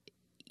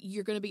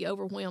you're going to be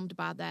overwhelmed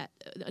by that.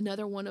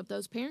 Another one of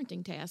those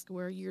parenting tasks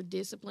where you're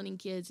disciplining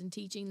kids and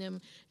teaching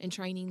them and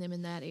training them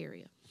in that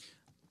area.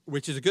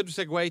 Which is a good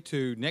segue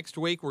to next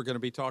week. We're going to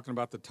be talking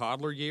about the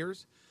toddler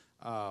years.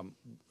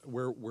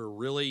 we're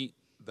really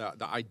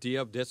the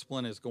idea of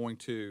discipline is going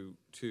to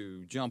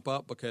jump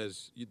up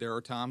because there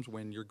are times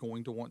when you're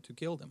going to want to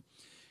kill them.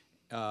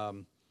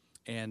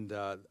 And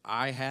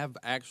I have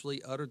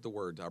actually uttered the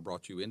words, I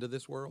brought you into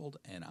this world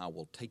and I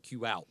will take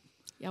you out.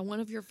 Yeah, one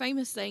of your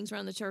famous sayings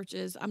around the church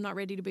is, I'm not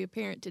ready to be a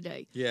parent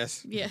today.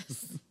 Yes.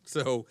 Yes.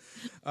 So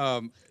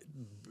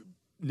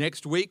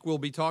next week we'll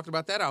be talking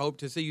about that. I hope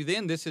to see you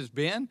then. This has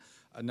been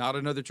Not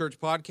Another Church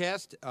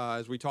podcast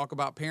as we talk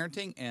about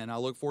parenting, and I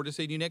look forward to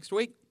seeing you next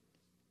week.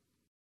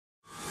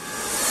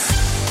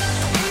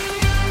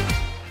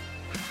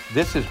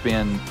 This has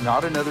been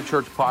Not Another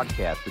Church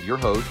podcast with your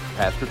host,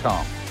 Pastor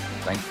Tom.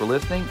 Thanks for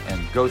listening,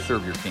 and go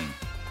serve your King.